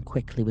written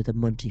quickly with a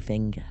muddy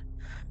finger.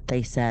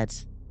 They said,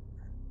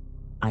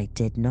 "I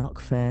did knock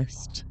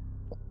first."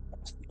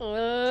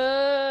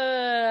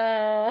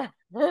 I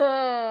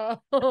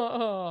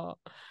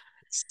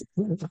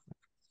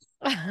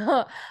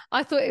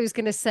thought it was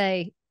going to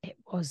say it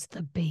was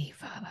the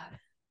beaver.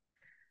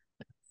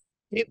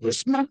 It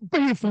was my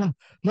beaver.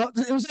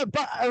 It was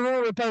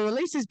Aurora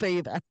Borealis's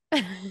beaver.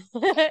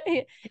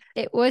 It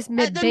was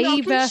my At the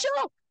knocking beaver.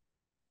 shop.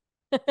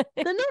 The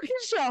knocking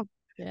shop.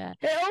 Yeah.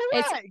 It all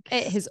It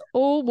works. has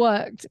all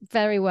worked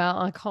very well.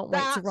 I can't wait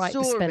to That write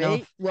the story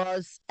spin-off.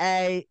 was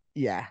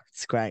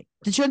it's great.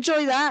 Did you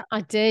enjoy that?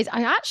 I did.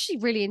 I actually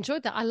really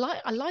enjoyed that. I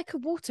like a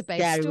water-based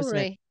Scary, wasn't it?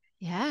 story.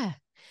 Yeah.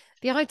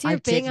 The idea I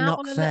of being did out knock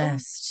on a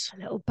first.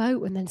 little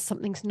boat and then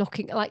something's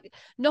knocking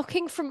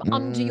from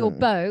under your Mm.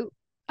 boat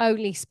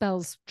only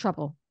spells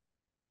trouble.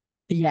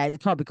 Yeah, it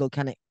can't be good,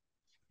 can it?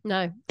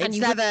 No. And It's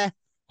you would never,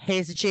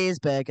 here's a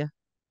cheeseburger.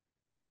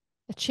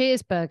 a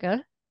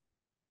cheeseburger.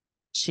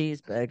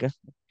 Cheeseburger.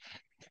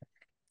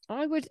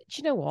 Do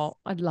you know what?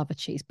 I'd love a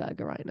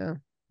cheeseburger right now.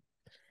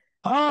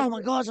 Oh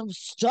my God, I'm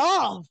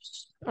starved.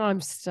 I'm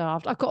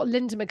starved. I've got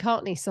Linda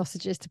McCartney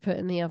sausages to put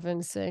in the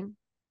oven soon,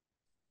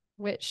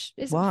 which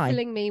isn't Why?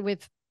 filling me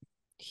with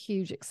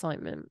huge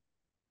excitement.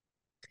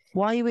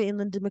 Why are you eating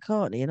Linda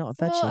McCartney? You're not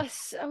a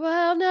veggie.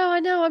 Well, no, I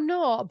know I'm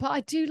not, but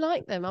I do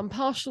like them. I'm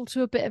partial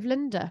to a bit of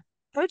Linda.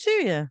 Oh, do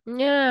you?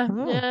 Yeah,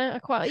 Oh. yeah.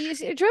 Do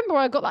you remember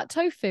when I got that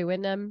tofu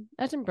in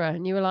Edinburgh,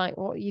 and you were like,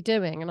 "What are you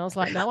doing?" And I was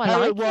like, "No, I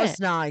like it was it."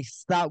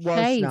 nice. That was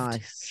Shaved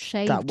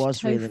nice. That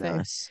was really tofu.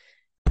 nice.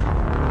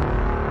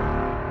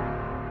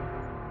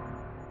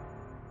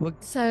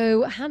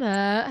 So,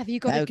 Hannah, have you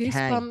got a Okay.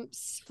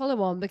 Goosebumps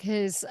follow-on?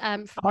 Because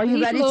Are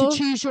you ready to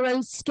choose your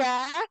own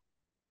scare?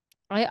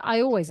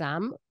 I always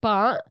am,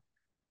 but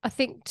I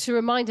think to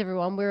remind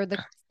everyone, we're at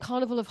the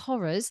Carnival of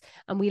Horrors,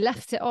 and we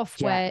left it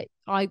off where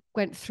I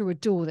went through a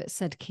door that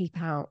said "keep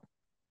out,"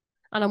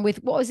 and I'm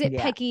with, what was it,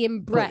 Yeah. Peggy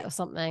and Brett or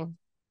something,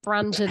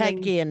 Brandon,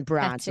 Peggy and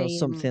Brad or Patty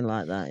something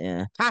like that.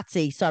 Yeah,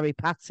 Patty. Sorry,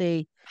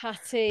 Patty.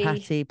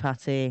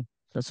 Patty.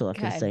 That's all I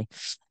can Okay.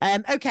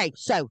 say. Okay,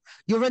 so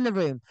you're in the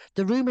room.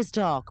 The room is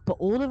dark, but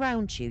all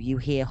around you, you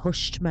hear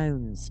hushed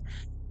moans.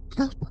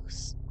 Help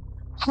us.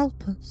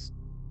 Help us.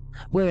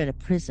 We're in a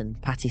prison,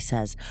 Patty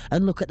says,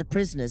 and look at the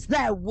prisoners.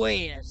 They're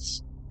weird.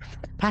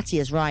 Patty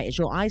is right. As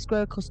your eyes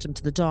grow accustomed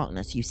to the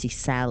darkness, you see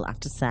cell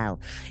after cell.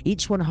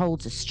 Each one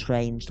holds a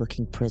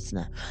strange-looking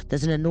prisoner.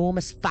 There's an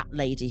enormous fat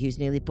lady who's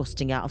nearly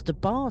busting out of the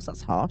bars.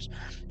 That's harsh.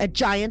 A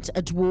giant,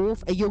 a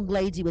dwarf, a young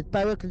lady with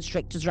boa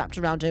constrictors wrapped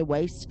around her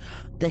waist.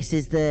 This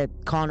is the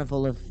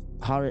Carnival of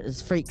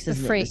Horrors, freaks,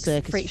 isn't it? The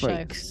circus freak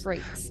freaks. show,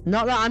 freaks.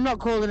 Not that, I'm not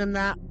calling them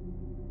that.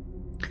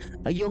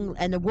 A young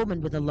and a woman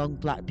with a long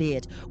black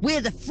beard.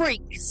 We're the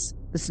freaks.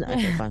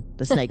 Okay, fine.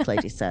 The snake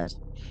lady said.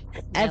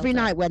 Every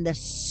night when the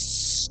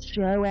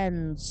show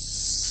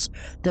ends,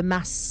 the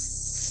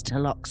master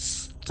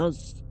locks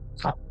us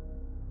up.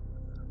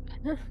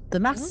 The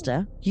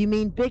master? You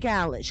mean Big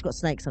Al? She's got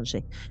snakes, hasn't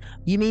she?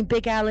 You mean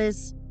Big Al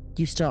is?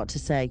 You start to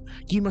say.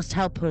 You must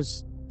help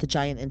us. The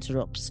giant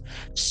interrupts.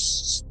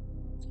 Shh.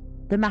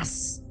 The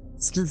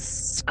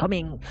master's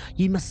coming.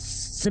 You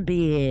mustn't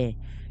be here.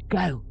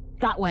 Go.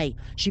 That way.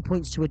 She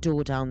points to a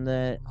door down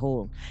the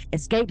hall.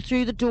 Escape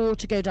through the door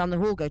to go down the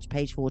hall. Go to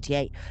page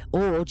 48.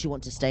 Or do you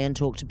want to stay and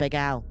talk to Big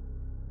Al?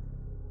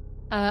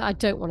 I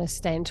don't want to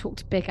stay and talk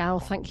to Big Al.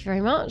 Thank you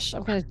very much.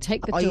 I'm going to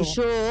take the door. Are you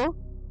sure?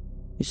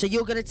 So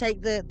you're going to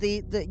take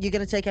you're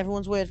going to take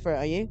everyone's word for it,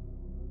 are you?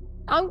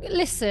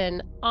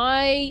 Listen,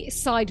 I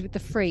side with the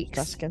freaks.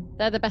 Asking.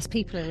 They're the best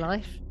people in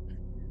life.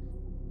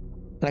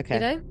 Okay. You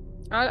know,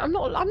 I'm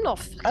not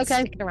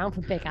sticking around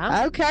for Big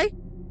Al. Okay.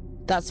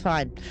 That's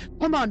fine.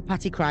 Come on,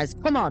 Patty cries.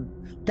 Come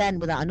on. Then,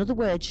 without another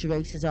word, she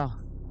races off.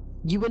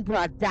 You and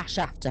Brad dash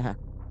after her.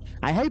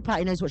 I hope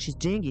Patty knows what she's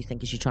doing, you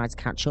think, as she tries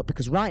to catch up,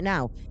 because right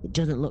now, it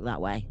doesn't look that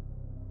way.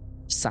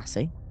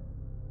 Sassy.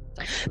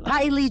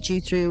 Patty leads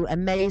you through a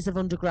maze of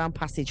underground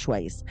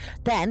passageways.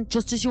 Then,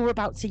 just as you're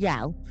about to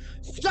yell,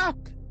 "Stop!"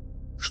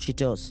 she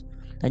does.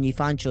 And you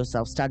find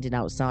yourself standing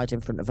outside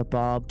in front of a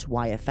barbed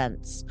wire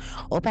fence.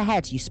 Up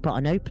ahead, you spot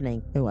an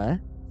opening.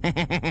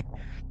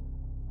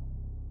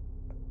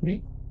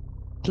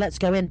 Let's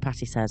go in,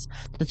 Patty says.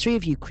 The three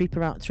of you creep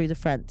around through the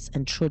fence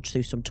and trudge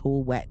through some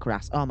tall, wet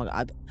grass. Oh my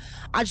God,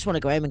 I just want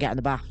to go home and get in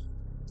the bath.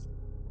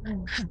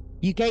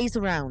 You gaze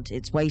around.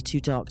 It's way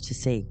too dark to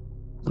see,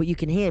 but you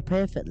can hear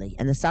perfectly,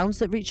 and the sounds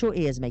that reach your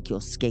ears make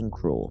your skin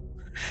crawl.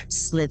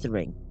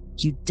 Slithering.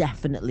 You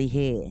definitely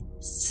hear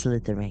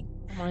slithering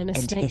Mine a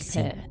and snake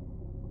hissing. pit.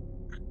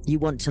 You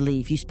want to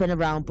leave. You spin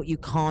around, but you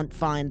can't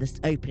find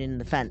this opening in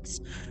the fence.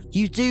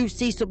 You do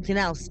see something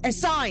else. A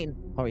sign!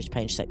 Hurry to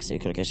page 60.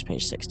 Gotta go to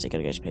page 60.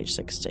 Gotta go to page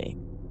 60.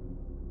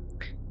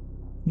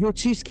 You're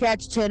too scared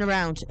to turn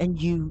around, and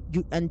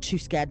and too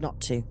scared not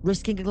to.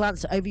 Risking a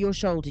glance over your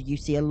shoulder, you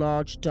see a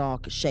large,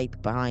 dark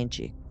shape behind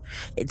you.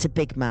 It's a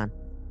big man.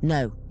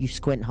 No, you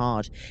squint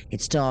hard.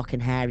 It's dark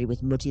and hairy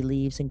with muddy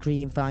leaves and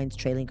green vines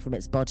trailing from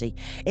its body.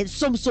 It's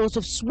some sort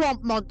of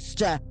swamp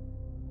monster!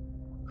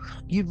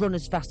 You run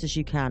as fast as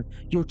you can.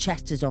 Your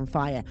chest is on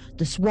fire.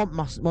 The swamp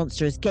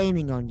monster is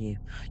gaining on you.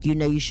 You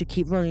know you should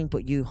keep running,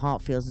 but your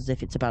heart feels as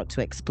if it's about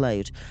to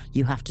explode.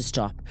 You have to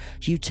stop.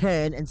 You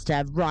turn and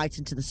stare right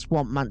into the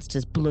swamp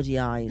monster's bloody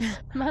eyes.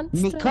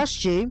 Neat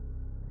costume,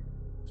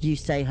 you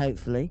say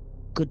hopefully.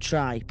 Good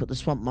try, but the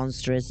swamp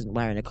monster isn't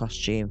wearing a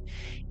costume.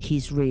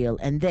 He's real,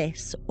 and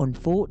this,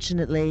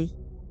 unfortunately,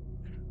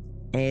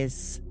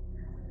 is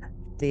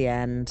The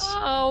end.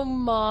 Oh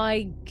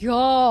my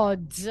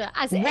God.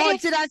 As What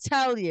if... did I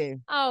tell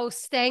you? Oh,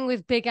 staying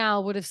with Big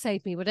Al would have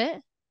saved me, would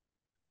it?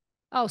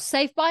 Oh,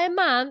 saved by a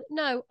man?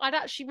 No, I'd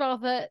actually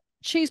rather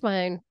choose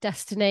my own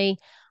destiny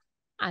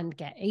and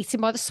get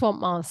eaten by the swamp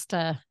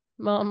monster.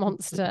 Do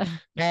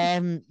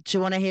you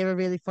want to hear a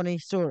really funny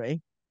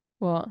story?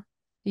 What?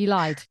 You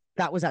lied.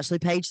 That was actually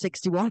page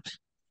 61.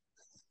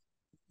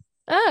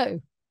 Oh.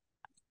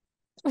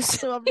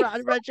 So I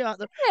read you out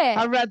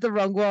I read the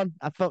wrong one.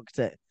 I fucked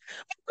it.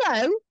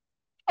 No,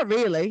 not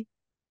really.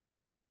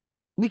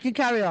 We can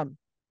carry on.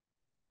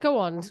 Go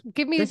on.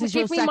 Give me This is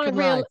your my second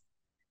real life.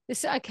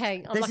 This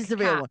okay. I'm This like is a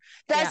the real cat. one.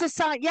 There's Yeah. a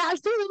sign. Yeah, I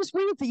thought it was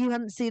weird that you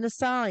hadn't seen a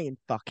sign.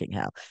 Fucking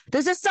hell.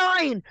 There's a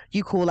sign.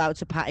 You call out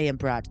to Patty and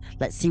Brad.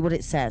 Let's see what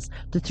it says.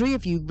 The three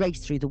of you race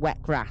through the wet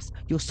grass.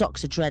 Your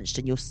socks are drenched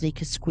and your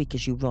sneakers squeak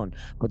as you run.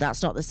 But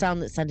that's not the sound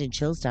that's sending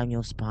chills down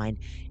your spine.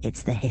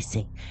 It's the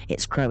hissing.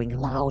 It's growing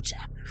louder.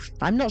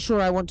 I'm not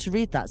sure I want to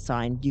read that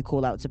sign. You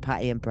call out to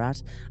Patty and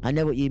Brad. I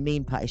know what you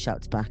mean, Patty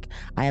shouts back.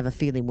 I have a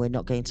feeling we're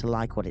not going to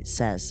like what it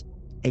says.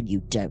 And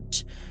you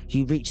don't.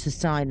 You reach the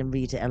sign and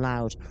read it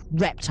aloud.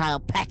 Reptile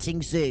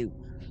petting zoo.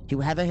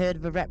 You ever heard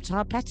of a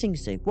reptile petting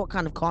zoo? What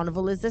kind of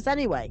carnival is this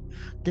anyway?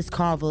 This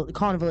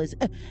carnival is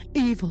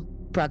evil,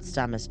 Brad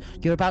stammers.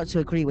 You're about to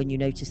agree when you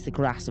notice the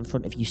grass in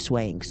front of you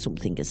swaying.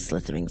 Something is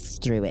slithering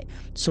through it.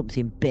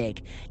 Something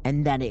big.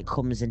 And then it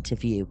comes into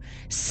view.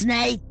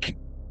 Snake!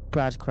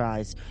 Brad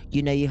cries.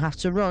 You know you have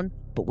to run,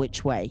 but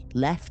which way?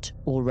 Left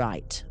or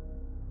right?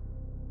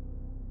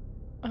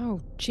 Oh,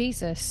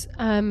 Jesus.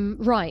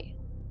 Right.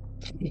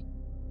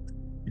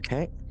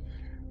 Okay.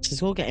 This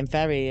is all getting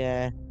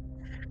very,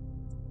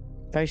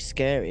 very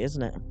scary,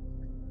 isn't it?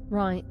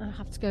 Right. I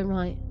have to go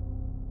right.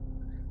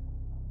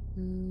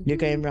 You're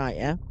going right,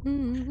 yeah?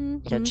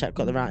 Yeah, check,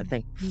 got the right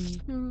thing.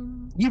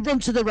 You run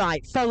to the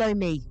right. Follow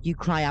me. You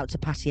cry out to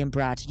Patty and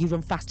Brad. You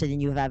run faster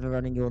than you've ever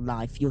run in your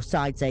life. Your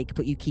sides ache,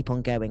 but you keep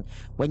on going.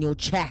 When your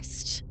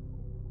chest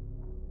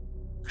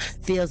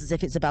feels as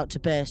if it's about to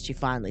burst, you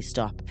finally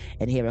stop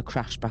and hear a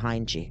crash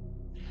behind you.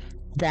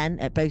 Then,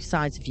 at both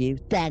sides of you,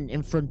 then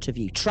in front of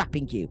you,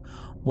 trapping you.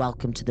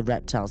 Welcome to the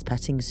Reptiles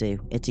Petting Zoo,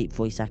 a deep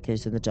voice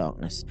echoes in the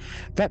darkness.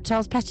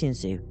 Reptiles Petting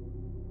Zoo?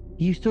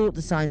 You thought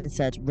the sign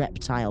said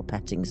Reptile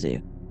Petting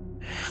Zoo.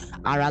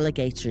 Our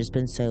alligator has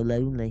been so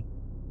lonely,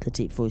 the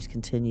deep voice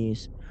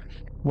continues.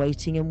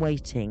 Waiting and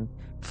waiting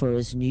for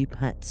his new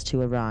pets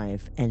to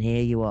arrive, and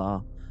here you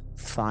are,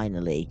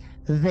 finally.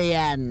 The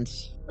end.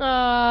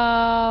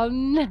 Oh,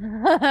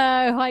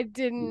 no, I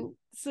didn't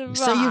survive.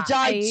 So you've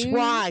died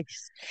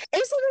twice.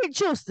 Isn't it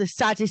just the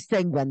saddest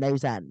thing when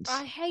those end?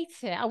 I hate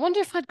it. I wonder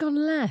if I'd gone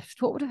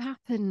left, what would have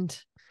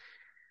happened?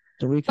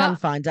 So we can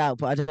find out,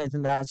 but I don't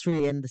think that's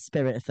really in the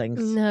spirit of things.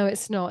 No,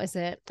 it's not, is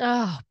it?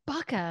 Oh,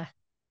 bugger.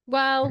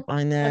 Well,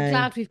 I know. I'm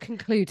glad we've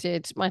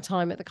concluded my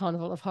time at the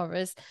Carnival of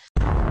Horrors.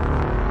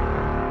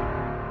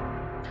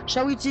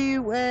 Shall we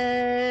do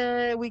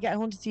We Get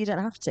Haunted So You Don't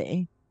Have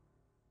To?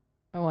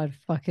 Oh, I'd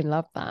fucking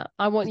love that.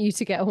 I want you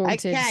to get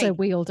haunted so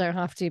we all don't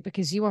have to,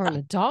 because you are in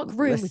a dark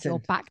room with your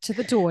back to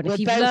the door. And we're if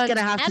you've both learned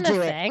gonna have to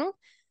do it. anything...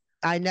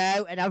 I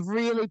know, and I've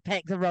really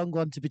picked the wrong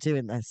one to be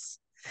doing this.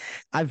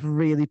 I've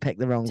really picked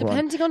the wrong one.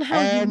 Depending on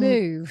how you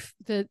move,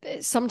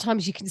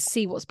 sometimes you can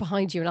see what's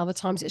behind you and other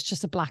times it's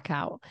just a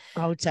blackout.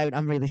 Oh, don't.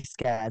 I'm really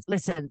scared.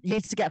 Listen, you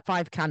need to get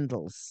 5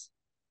 candles.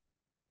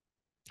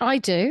 I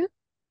do?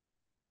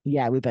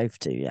 Yeah, we both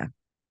do, yeah.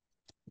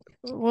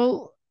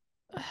 Well,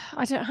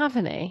 I don't have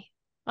any.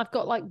 I've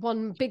got like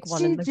one big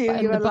one in the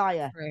You're a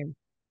liar. bathroom.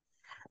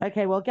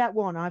 Okay, well, get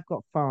one. I've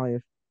got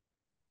 5.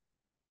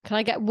 Can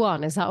I get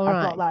one? Is that all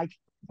right?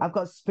 I've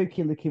got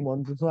spooky looking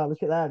ones as well.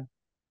 Look at them.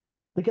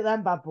 Look at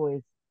them bad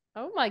boys.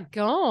 Oh my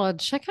God.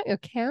 Check out your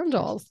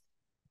candles.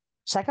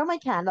 Check out my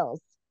candles.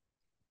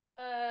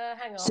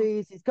 Hang on.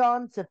 Susie's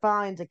gone to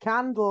find a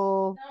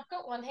candle. No, I've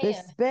got one here.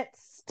 This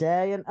bit's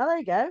staying. Oh, there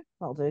you go.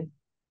 That'll do.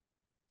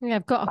 Yeah,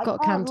 I've got a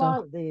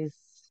candle. Like these.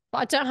 But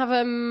I don't have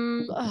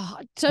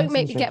don't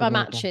make me get my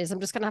matches. I'm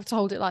just gonna have to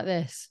hold it like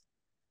this.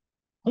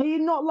 Are you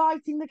not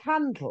lighting the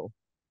candle?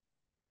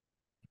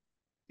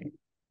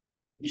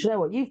 You know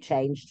what? You've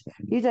changed.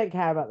 You don't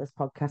care about this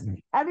podcast.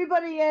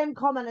 Everybody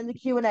comment in the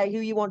Q&A who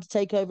you want to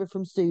take over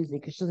from Susie,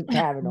 because she doesn't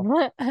care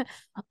enough.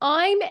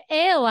 I'm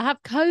ill. I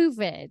have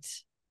COVID.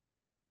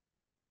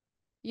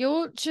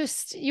 You're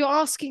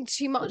asking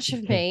too much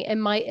of me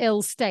in my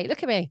ill state.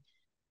 Look at me.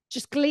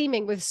 Just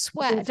gleaming with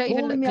sweat. I don't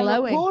even look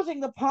glowing. I'm recording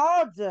the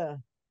pod.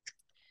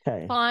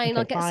 Okay. Fine,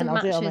 I'll get some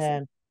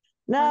matches.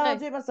 No, I'll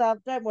do it myself.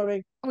 Don't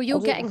worry. Well, you're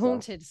getting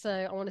haunted, so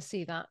I want to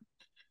see that.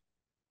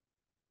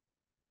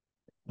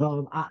 Oh,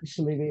 I'm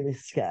actually really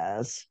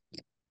scared.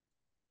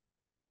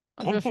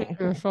 I'm just eating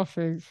a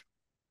sausage.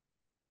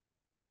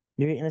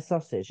 You're eating a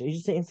sausage? Are you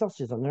just eating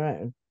sausages on their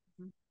own?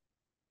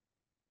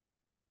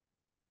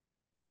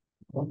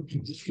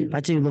 I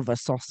do love a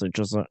sausage.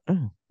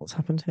 Oh, what's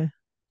happened here?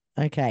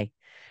 Okay.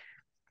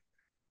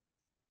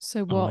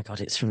 So what? Oh my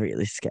God, it's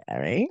really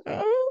scary.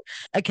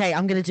 Okay,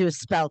 I'm going to do a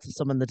spell to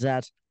summon the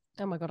dead.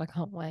 Oh my God, I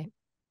can't wait.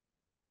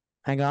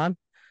 Hang on.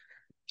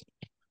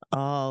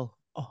 Oh,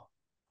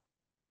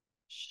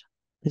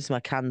 these are my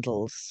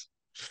candles.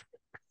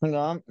 Hang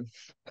on.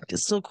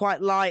 It's still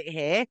quite light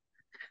here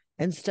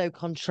in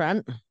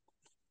Stoke-on-Trent.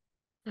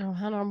 Oh,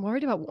 Hannah, I'm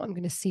worried about what I'm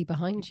going to see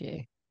behind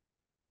you.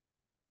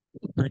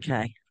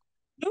 Okay.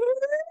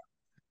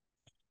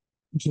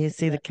 Can you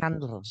see the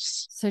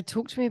candles? So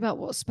talk to me about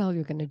what spell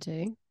you're going to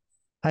do.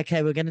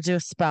 Okay, we're going to do a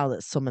spell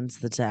that summons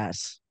the dead.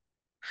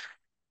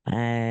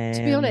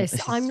 To be honest,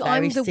 This is I'm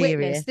very the witness.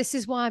 serious. This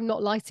is why I'm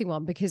not lighting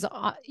one, because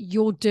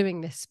you're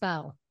doing this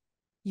spell.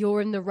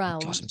 You're in the realm.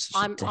 Gosh,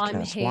 I'm such a I'm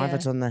dickhead. Why have I here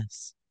done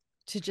this?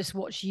 to just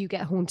watch you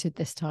get haunted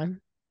this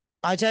time.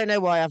 I don't know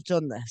why I've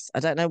done this.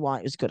 I don't know why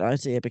it was a good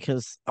idea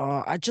because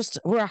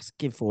we're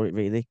asking for it,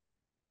 really.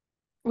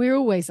 We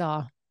always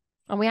are.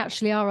 And we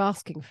actually are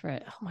asking for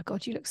it. Oh my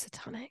God, you look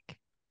satanic.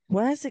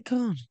 Where's it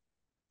gone?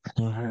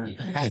 I'm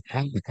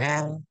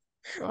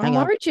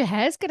worried your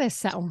hair's going to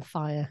set on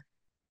fire.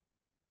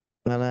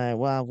 I know.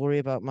 Well, I worry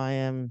about my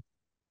hang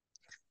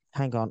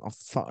on.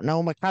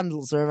 No, my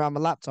candles are around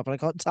my laptop and I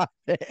can't type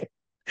it.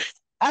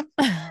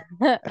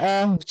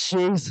 Oh,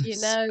 Jesus.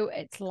 You know,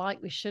 it's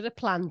like we should have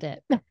planned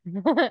it.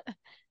 But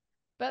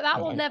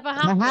that will never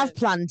happen. I have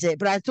planned it,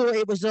 but I thought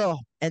it was up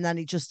and then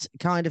it just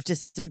kind of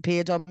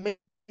disappeared on me.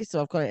 So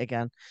I've got it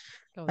again.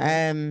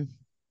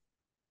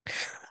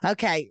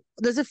 Okay.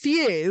 There's a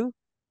few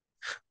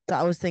that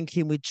I was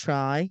thinking we'd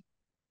try.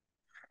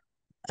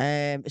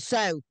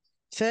 So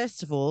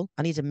first of all,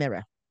 I need a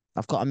mirror.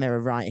 I've got a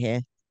mirror right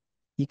here.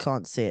 You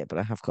can't see it, but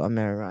I have got a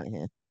mirror right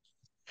here.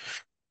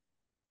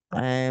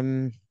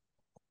 Do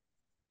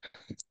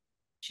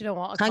you know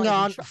what? Hang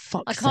on.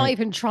 I can't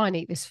even try and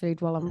eat this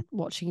food while I'm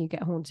watching you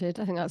get haunted.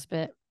 I think that's a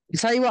bit.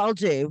 Tell you what I'll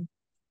do.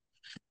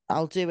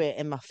 I'll do it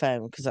in my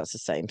phone because that's the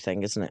same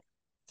thing, isn't it?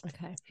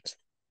 Okay.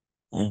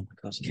 Oh my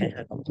God. Okay.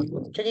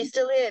 Can you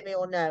still hear me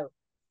or no?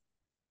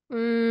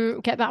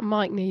 Get that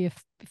mic near your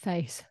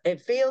face.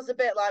 It feels a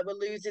bit like we're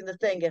losing the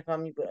thing if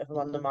I'm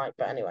on the mic,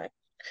 but anyway.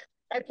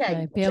 Okay.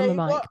 No, be on the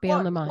mic. Be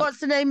on the mic. What's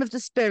the name of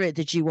the spirit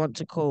that you want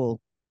to call?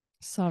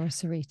 Sarah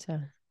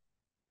Sarita.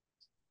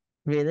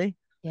 Really?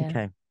 Yeah.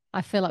 Okay.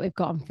 I feel like we've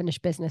got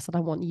unfinished business and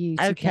I want you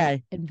to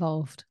get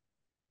involved.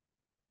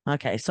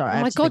 Okay, sorry.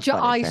 Oh my God, your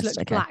eyes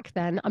looked black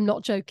then. I'm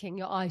not joking.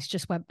 Your eyes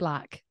just went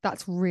black.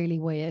 That's really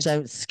weird.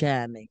 Don't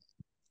scare me.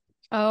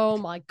 Oh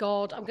my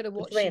God. I'm going to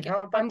watch you.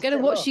 I'm going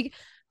to watch you.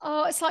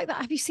 Oh, it's like that.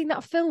 Have you seen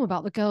that film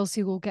about the girls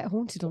who all get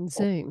haunted on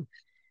Zoom?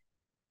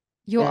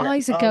 Your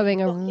eyes are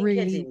going a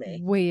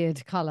really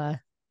weird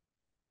colour.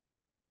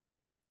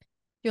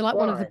 You're like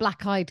one of the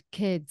black-eyed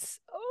kids.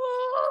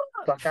 Oh,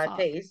 black-eyed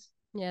peas?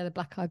 Yeah, the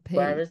black-eyed peas.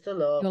 Where is the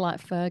love? You're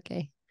like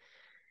Fergie.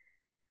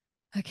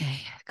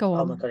 Okay, go on.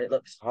 Oh my God, it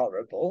looks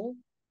horrible.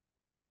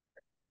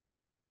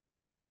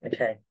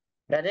 Okay,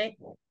 ready?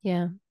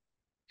 Yeah.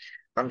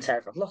 I'm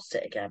terrified. I've lost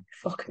it again.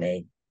 Fuck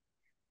me.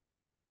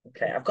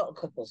 Okay, I've got a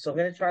couple, so I'm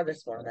going to try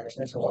this one and then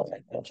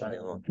I'll try the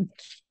other one.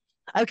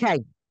 Okay.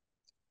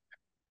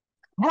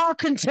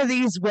 Hearken to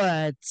these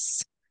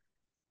words.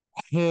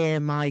 Hear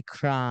my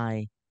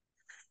cry.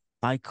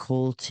 I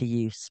call to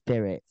you,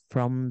 spirit,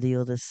 from the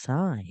other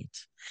side.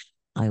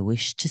 I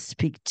wish to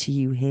speak to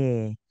you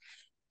here.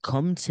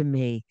 Come to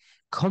me.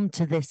 Come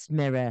to this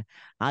mirror.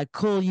 I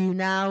call you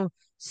now,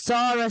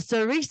 Sarah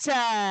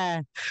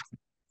Sarita.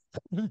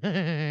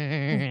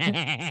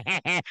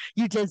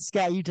 You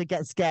did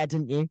get scared,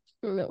 didn't you?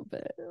 A little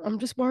bit. I'm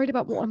just worried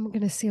about what I'm going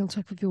to see on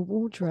top of your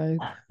wardrobe.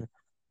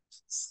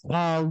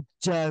 Oh,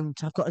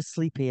 don't. I've got to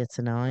sleep here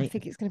tonight. I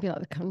think it's going to be like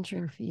The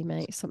Conjuring for you,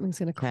 mate. Something's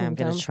going to crawl down. I'm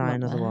going to try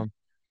another one.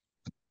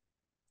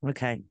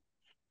 Okay.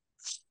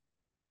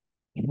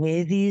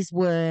 Hear these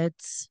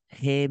words,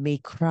 hear me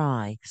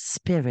cry,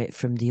 spirit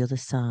from the other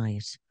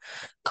side.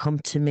 Come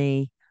to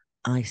me,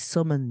 I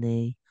summon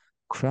thee,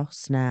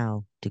 cross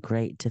now the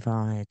great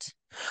divide.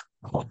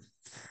 Oh.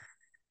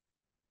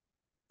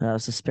 That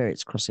was the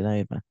spirits crossing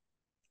over.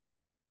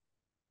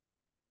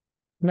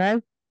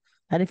 No?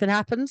 Anything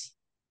happens?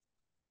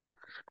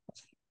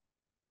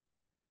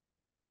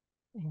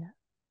 Yeah.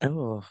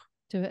 Oh.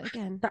 Do it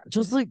again. That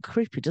does look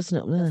creepy, doesn't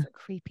it? Does look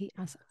creepy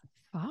as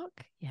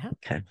fuck. Yeah.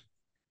 Okay.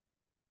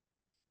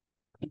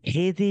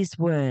 Hear these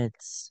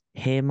words,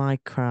 hear my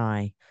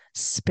cry,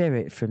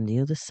 spirit from the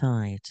other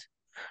side.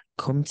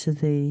 Come to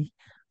thee,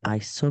 I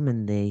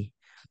summon thee,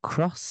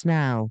 cross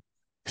now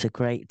the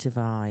great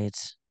divide.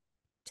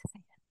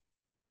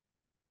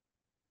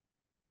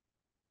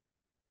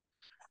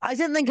 I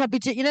didn't think I'd be,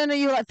 no,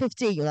 you're like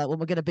 15, you're like, what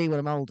am I going to be when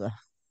I'm older?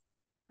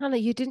 Hannah,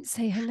 you didn't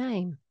say her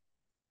name.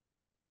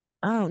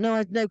 Oh,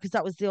 no, because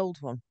that was the old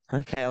one.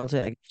 Okay, I'll do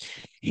it.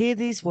 Hear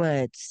these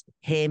words,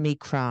 hear me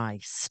cry,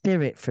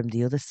 spirit from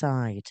the other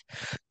side.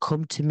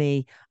 Come to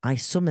me, I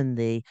summon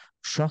thee,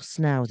 cross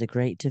now the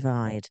great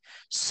divide.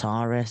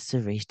 Sarah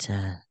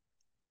Sarita.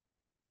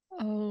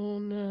 Oh,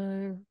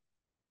 no.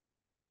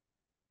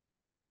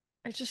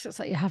 It just looks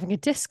like you're having a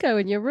disco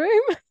in your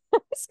room.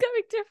 It's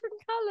going different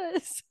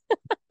colours.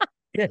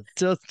 Yeah, it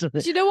does, doesn't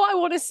it? Do you know what I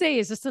want to see?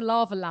 Is just a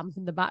lava lamp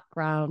in the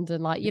background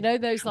and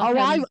those like.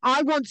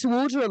 I want to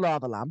order a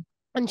lava lamp.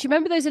 And do you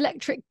remember those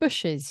electric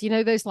bushes? You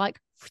know, those like,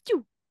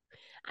 phew,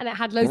 and it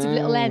had loads of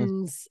little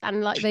ends,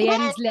 and like the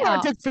ends lit That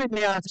up. did freak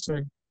me out,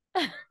 actually.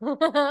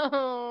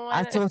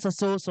 I thought I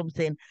saw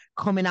something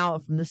coming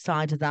out from the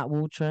side of that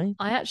wall tree.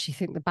 I actually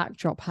think the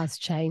backdrop has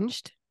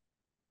changed.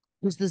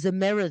 Because there's a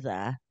mirror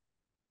there.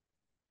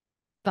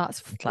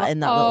 That's like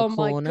in that little oh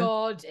my corner.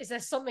 God. Is there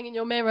something in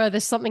your mirror?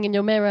 There's something in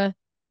your mirror.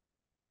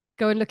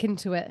 Go and look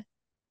into it.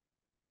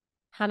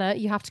 Hannah,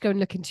 you have to go and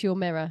look into your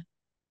mirror.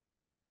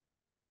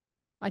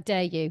 I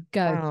dare you.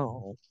 Go.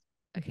 Oh.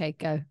 Okay,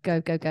 go, go,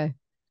 go, go.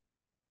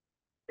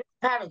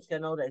 Parents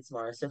going all day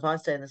tomorrow, so if I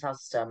stay in this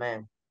house, stay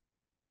man.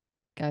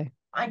 Go.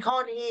 I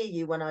can't hear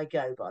you when I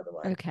go, by the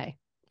way. Okay.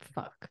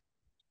 Fuck.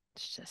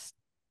 It's just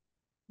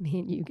me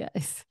and you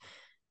guys.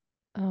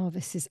 Oh,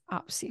 this is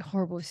absolutely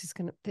horrible. This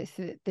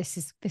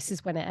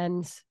is when it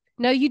ends.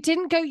 No, you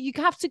didn't go. You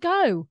have to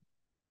go.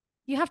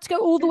 You have to go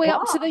all the way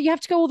up to the. You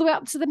have to go all the way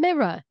up to the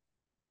mirror.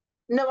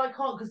 No, I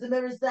can't because the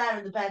mirror's there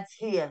and the bed's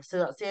here, so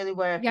that's the only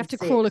way. You have to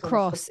crawl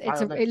across.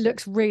 It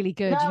looks really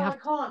good. No, you have, I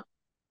can't.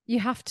 You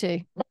have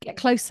to get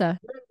closer.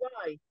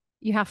 Why?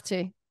 You have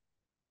to.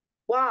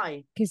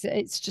 Why? Because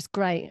it's just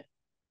great.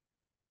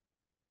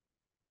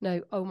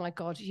 No, oh my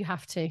God, you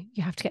have to.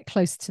 You have to get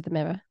closer to the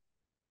mirror.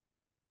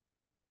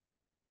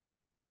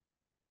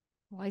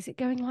 Why is it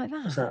going like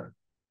that? What's that?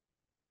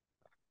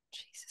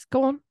 Jesus,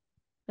 go on.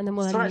 And then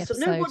we'll end the episode.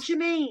 No, what do you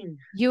mean?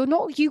 You're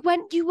not, you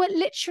went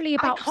literally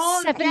about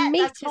 7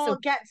 meters. I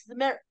can't get to the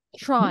mirror.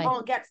 Try. I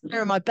can't get to the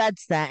mirror. My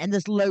bed's there and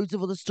there's loads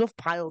of other stuff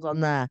piled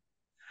on there.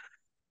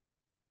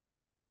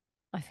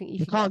 I think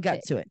you can't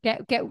get to it.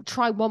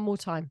 Try one more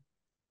time.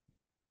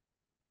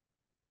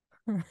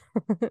 Oh,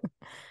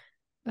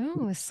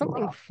 there's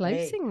something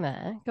floating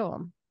there. Go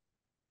on.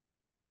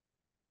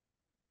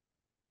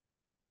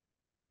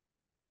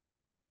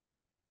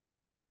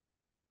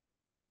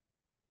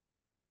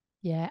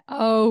 Yeah.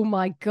 Oh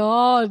my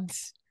God.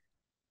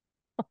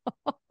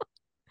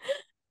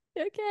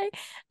 Okay.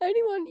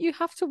 Anyone, you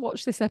have to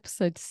watch this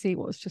episode to see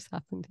what's just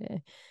happened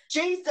here.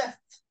 Jesus.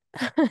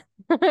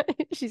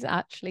 She's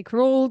actually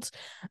crawled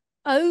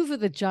over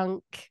the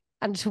junk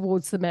and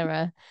towards the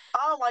mirror.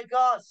 Oh my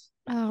God.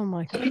 Oh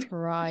my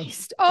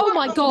Christ. Oh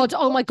my God.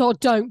 Oh my God.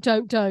 Don't.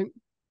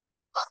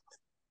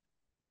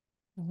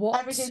 What?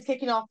 Everything's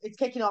kicking off. It's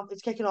kicking off.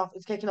 It's kicking off.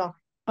 It's kicking off.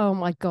 Oh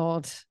my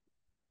God.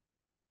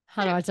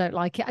 Hannah, I don't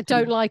like it. I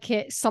don't like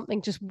it.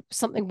 Something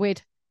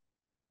weird.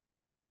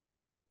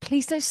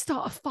 Please don't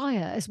start a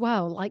fire as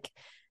well. Like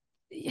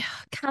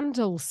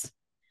candles.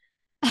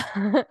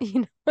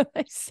 You know what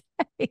I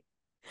say?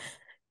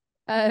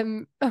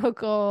 Oh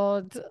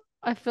God.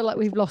 I feel like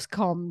we've lost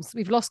comms.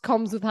 We've lost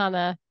comms with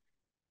Hannah.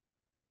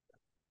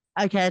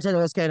 Okay, I don't know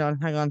what's going on.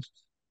 Hang on.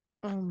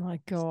 Oh my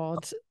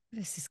God.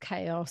 This is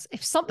chaos.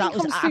 If something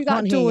comes through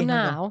that door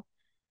now,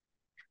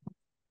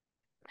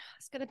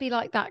 it's going to be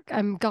like that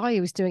guy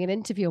who was doing an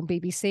interview on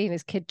BBC and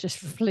his kid just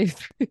flew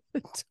through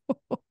the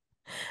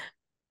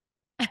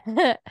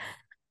door.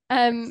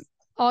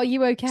 Are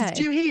you okay? Did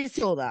you hear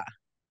all that?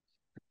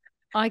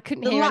 I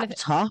couldn't hear anything. The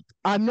laptop,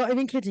 I'm not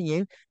even kidding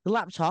you. The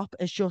laptop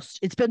is just,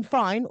 it's been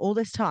fine all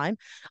this time.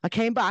 I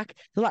came back,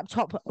 the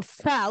laptop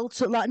fell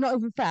to, like, not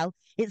even fell,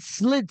 it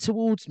slid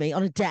towards me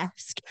on a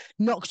desk,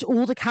 knocked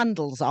all the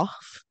candles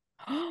off.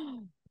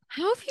 How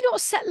have you not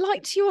set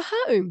light to your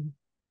home?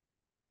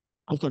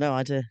 I've got no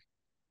idea.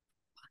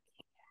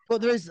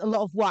 But there is a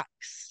lot of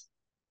wax.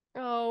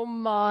 Oh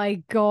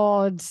my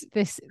God.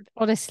 This,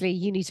 honestly,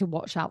 you need to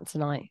watch out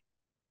tonight.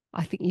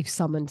 I think you've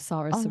summoned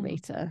Sarah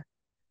Sarita.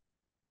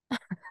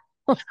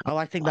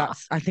 I think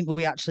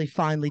we actually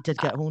finally did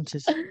get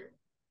haunted.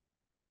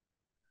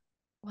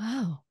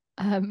 Wow.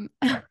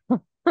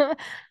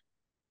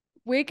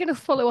 We're going to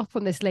follow up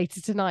on this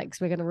later tonight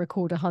because we're going to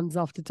record a Huns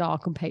After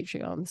Dark on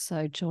Patreon.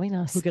 So join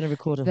us. We're going to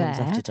record a Huns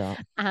After Dark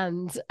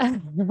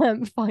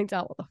and find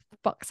out what the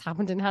fuck's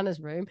happened in Hannah's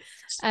room.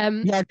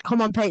 Yeah,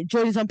 come on,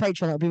 join us on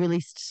Patreon. It'll be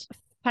released.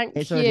 Thank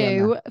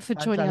you for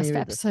joining us for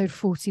episode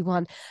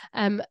 41.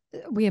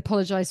 We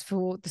apologise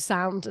for the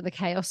sound and the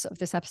chaos of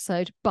this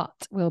episode, but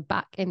we're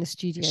back in the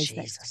studios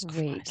next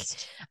week.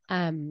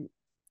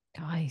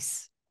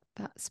 Guys,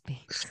 that's been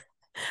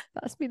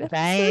episode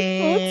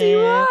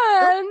 41.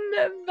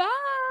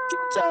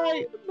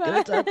 Bye.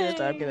 Good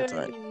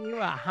time. You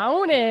are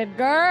haunted,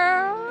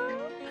 girl.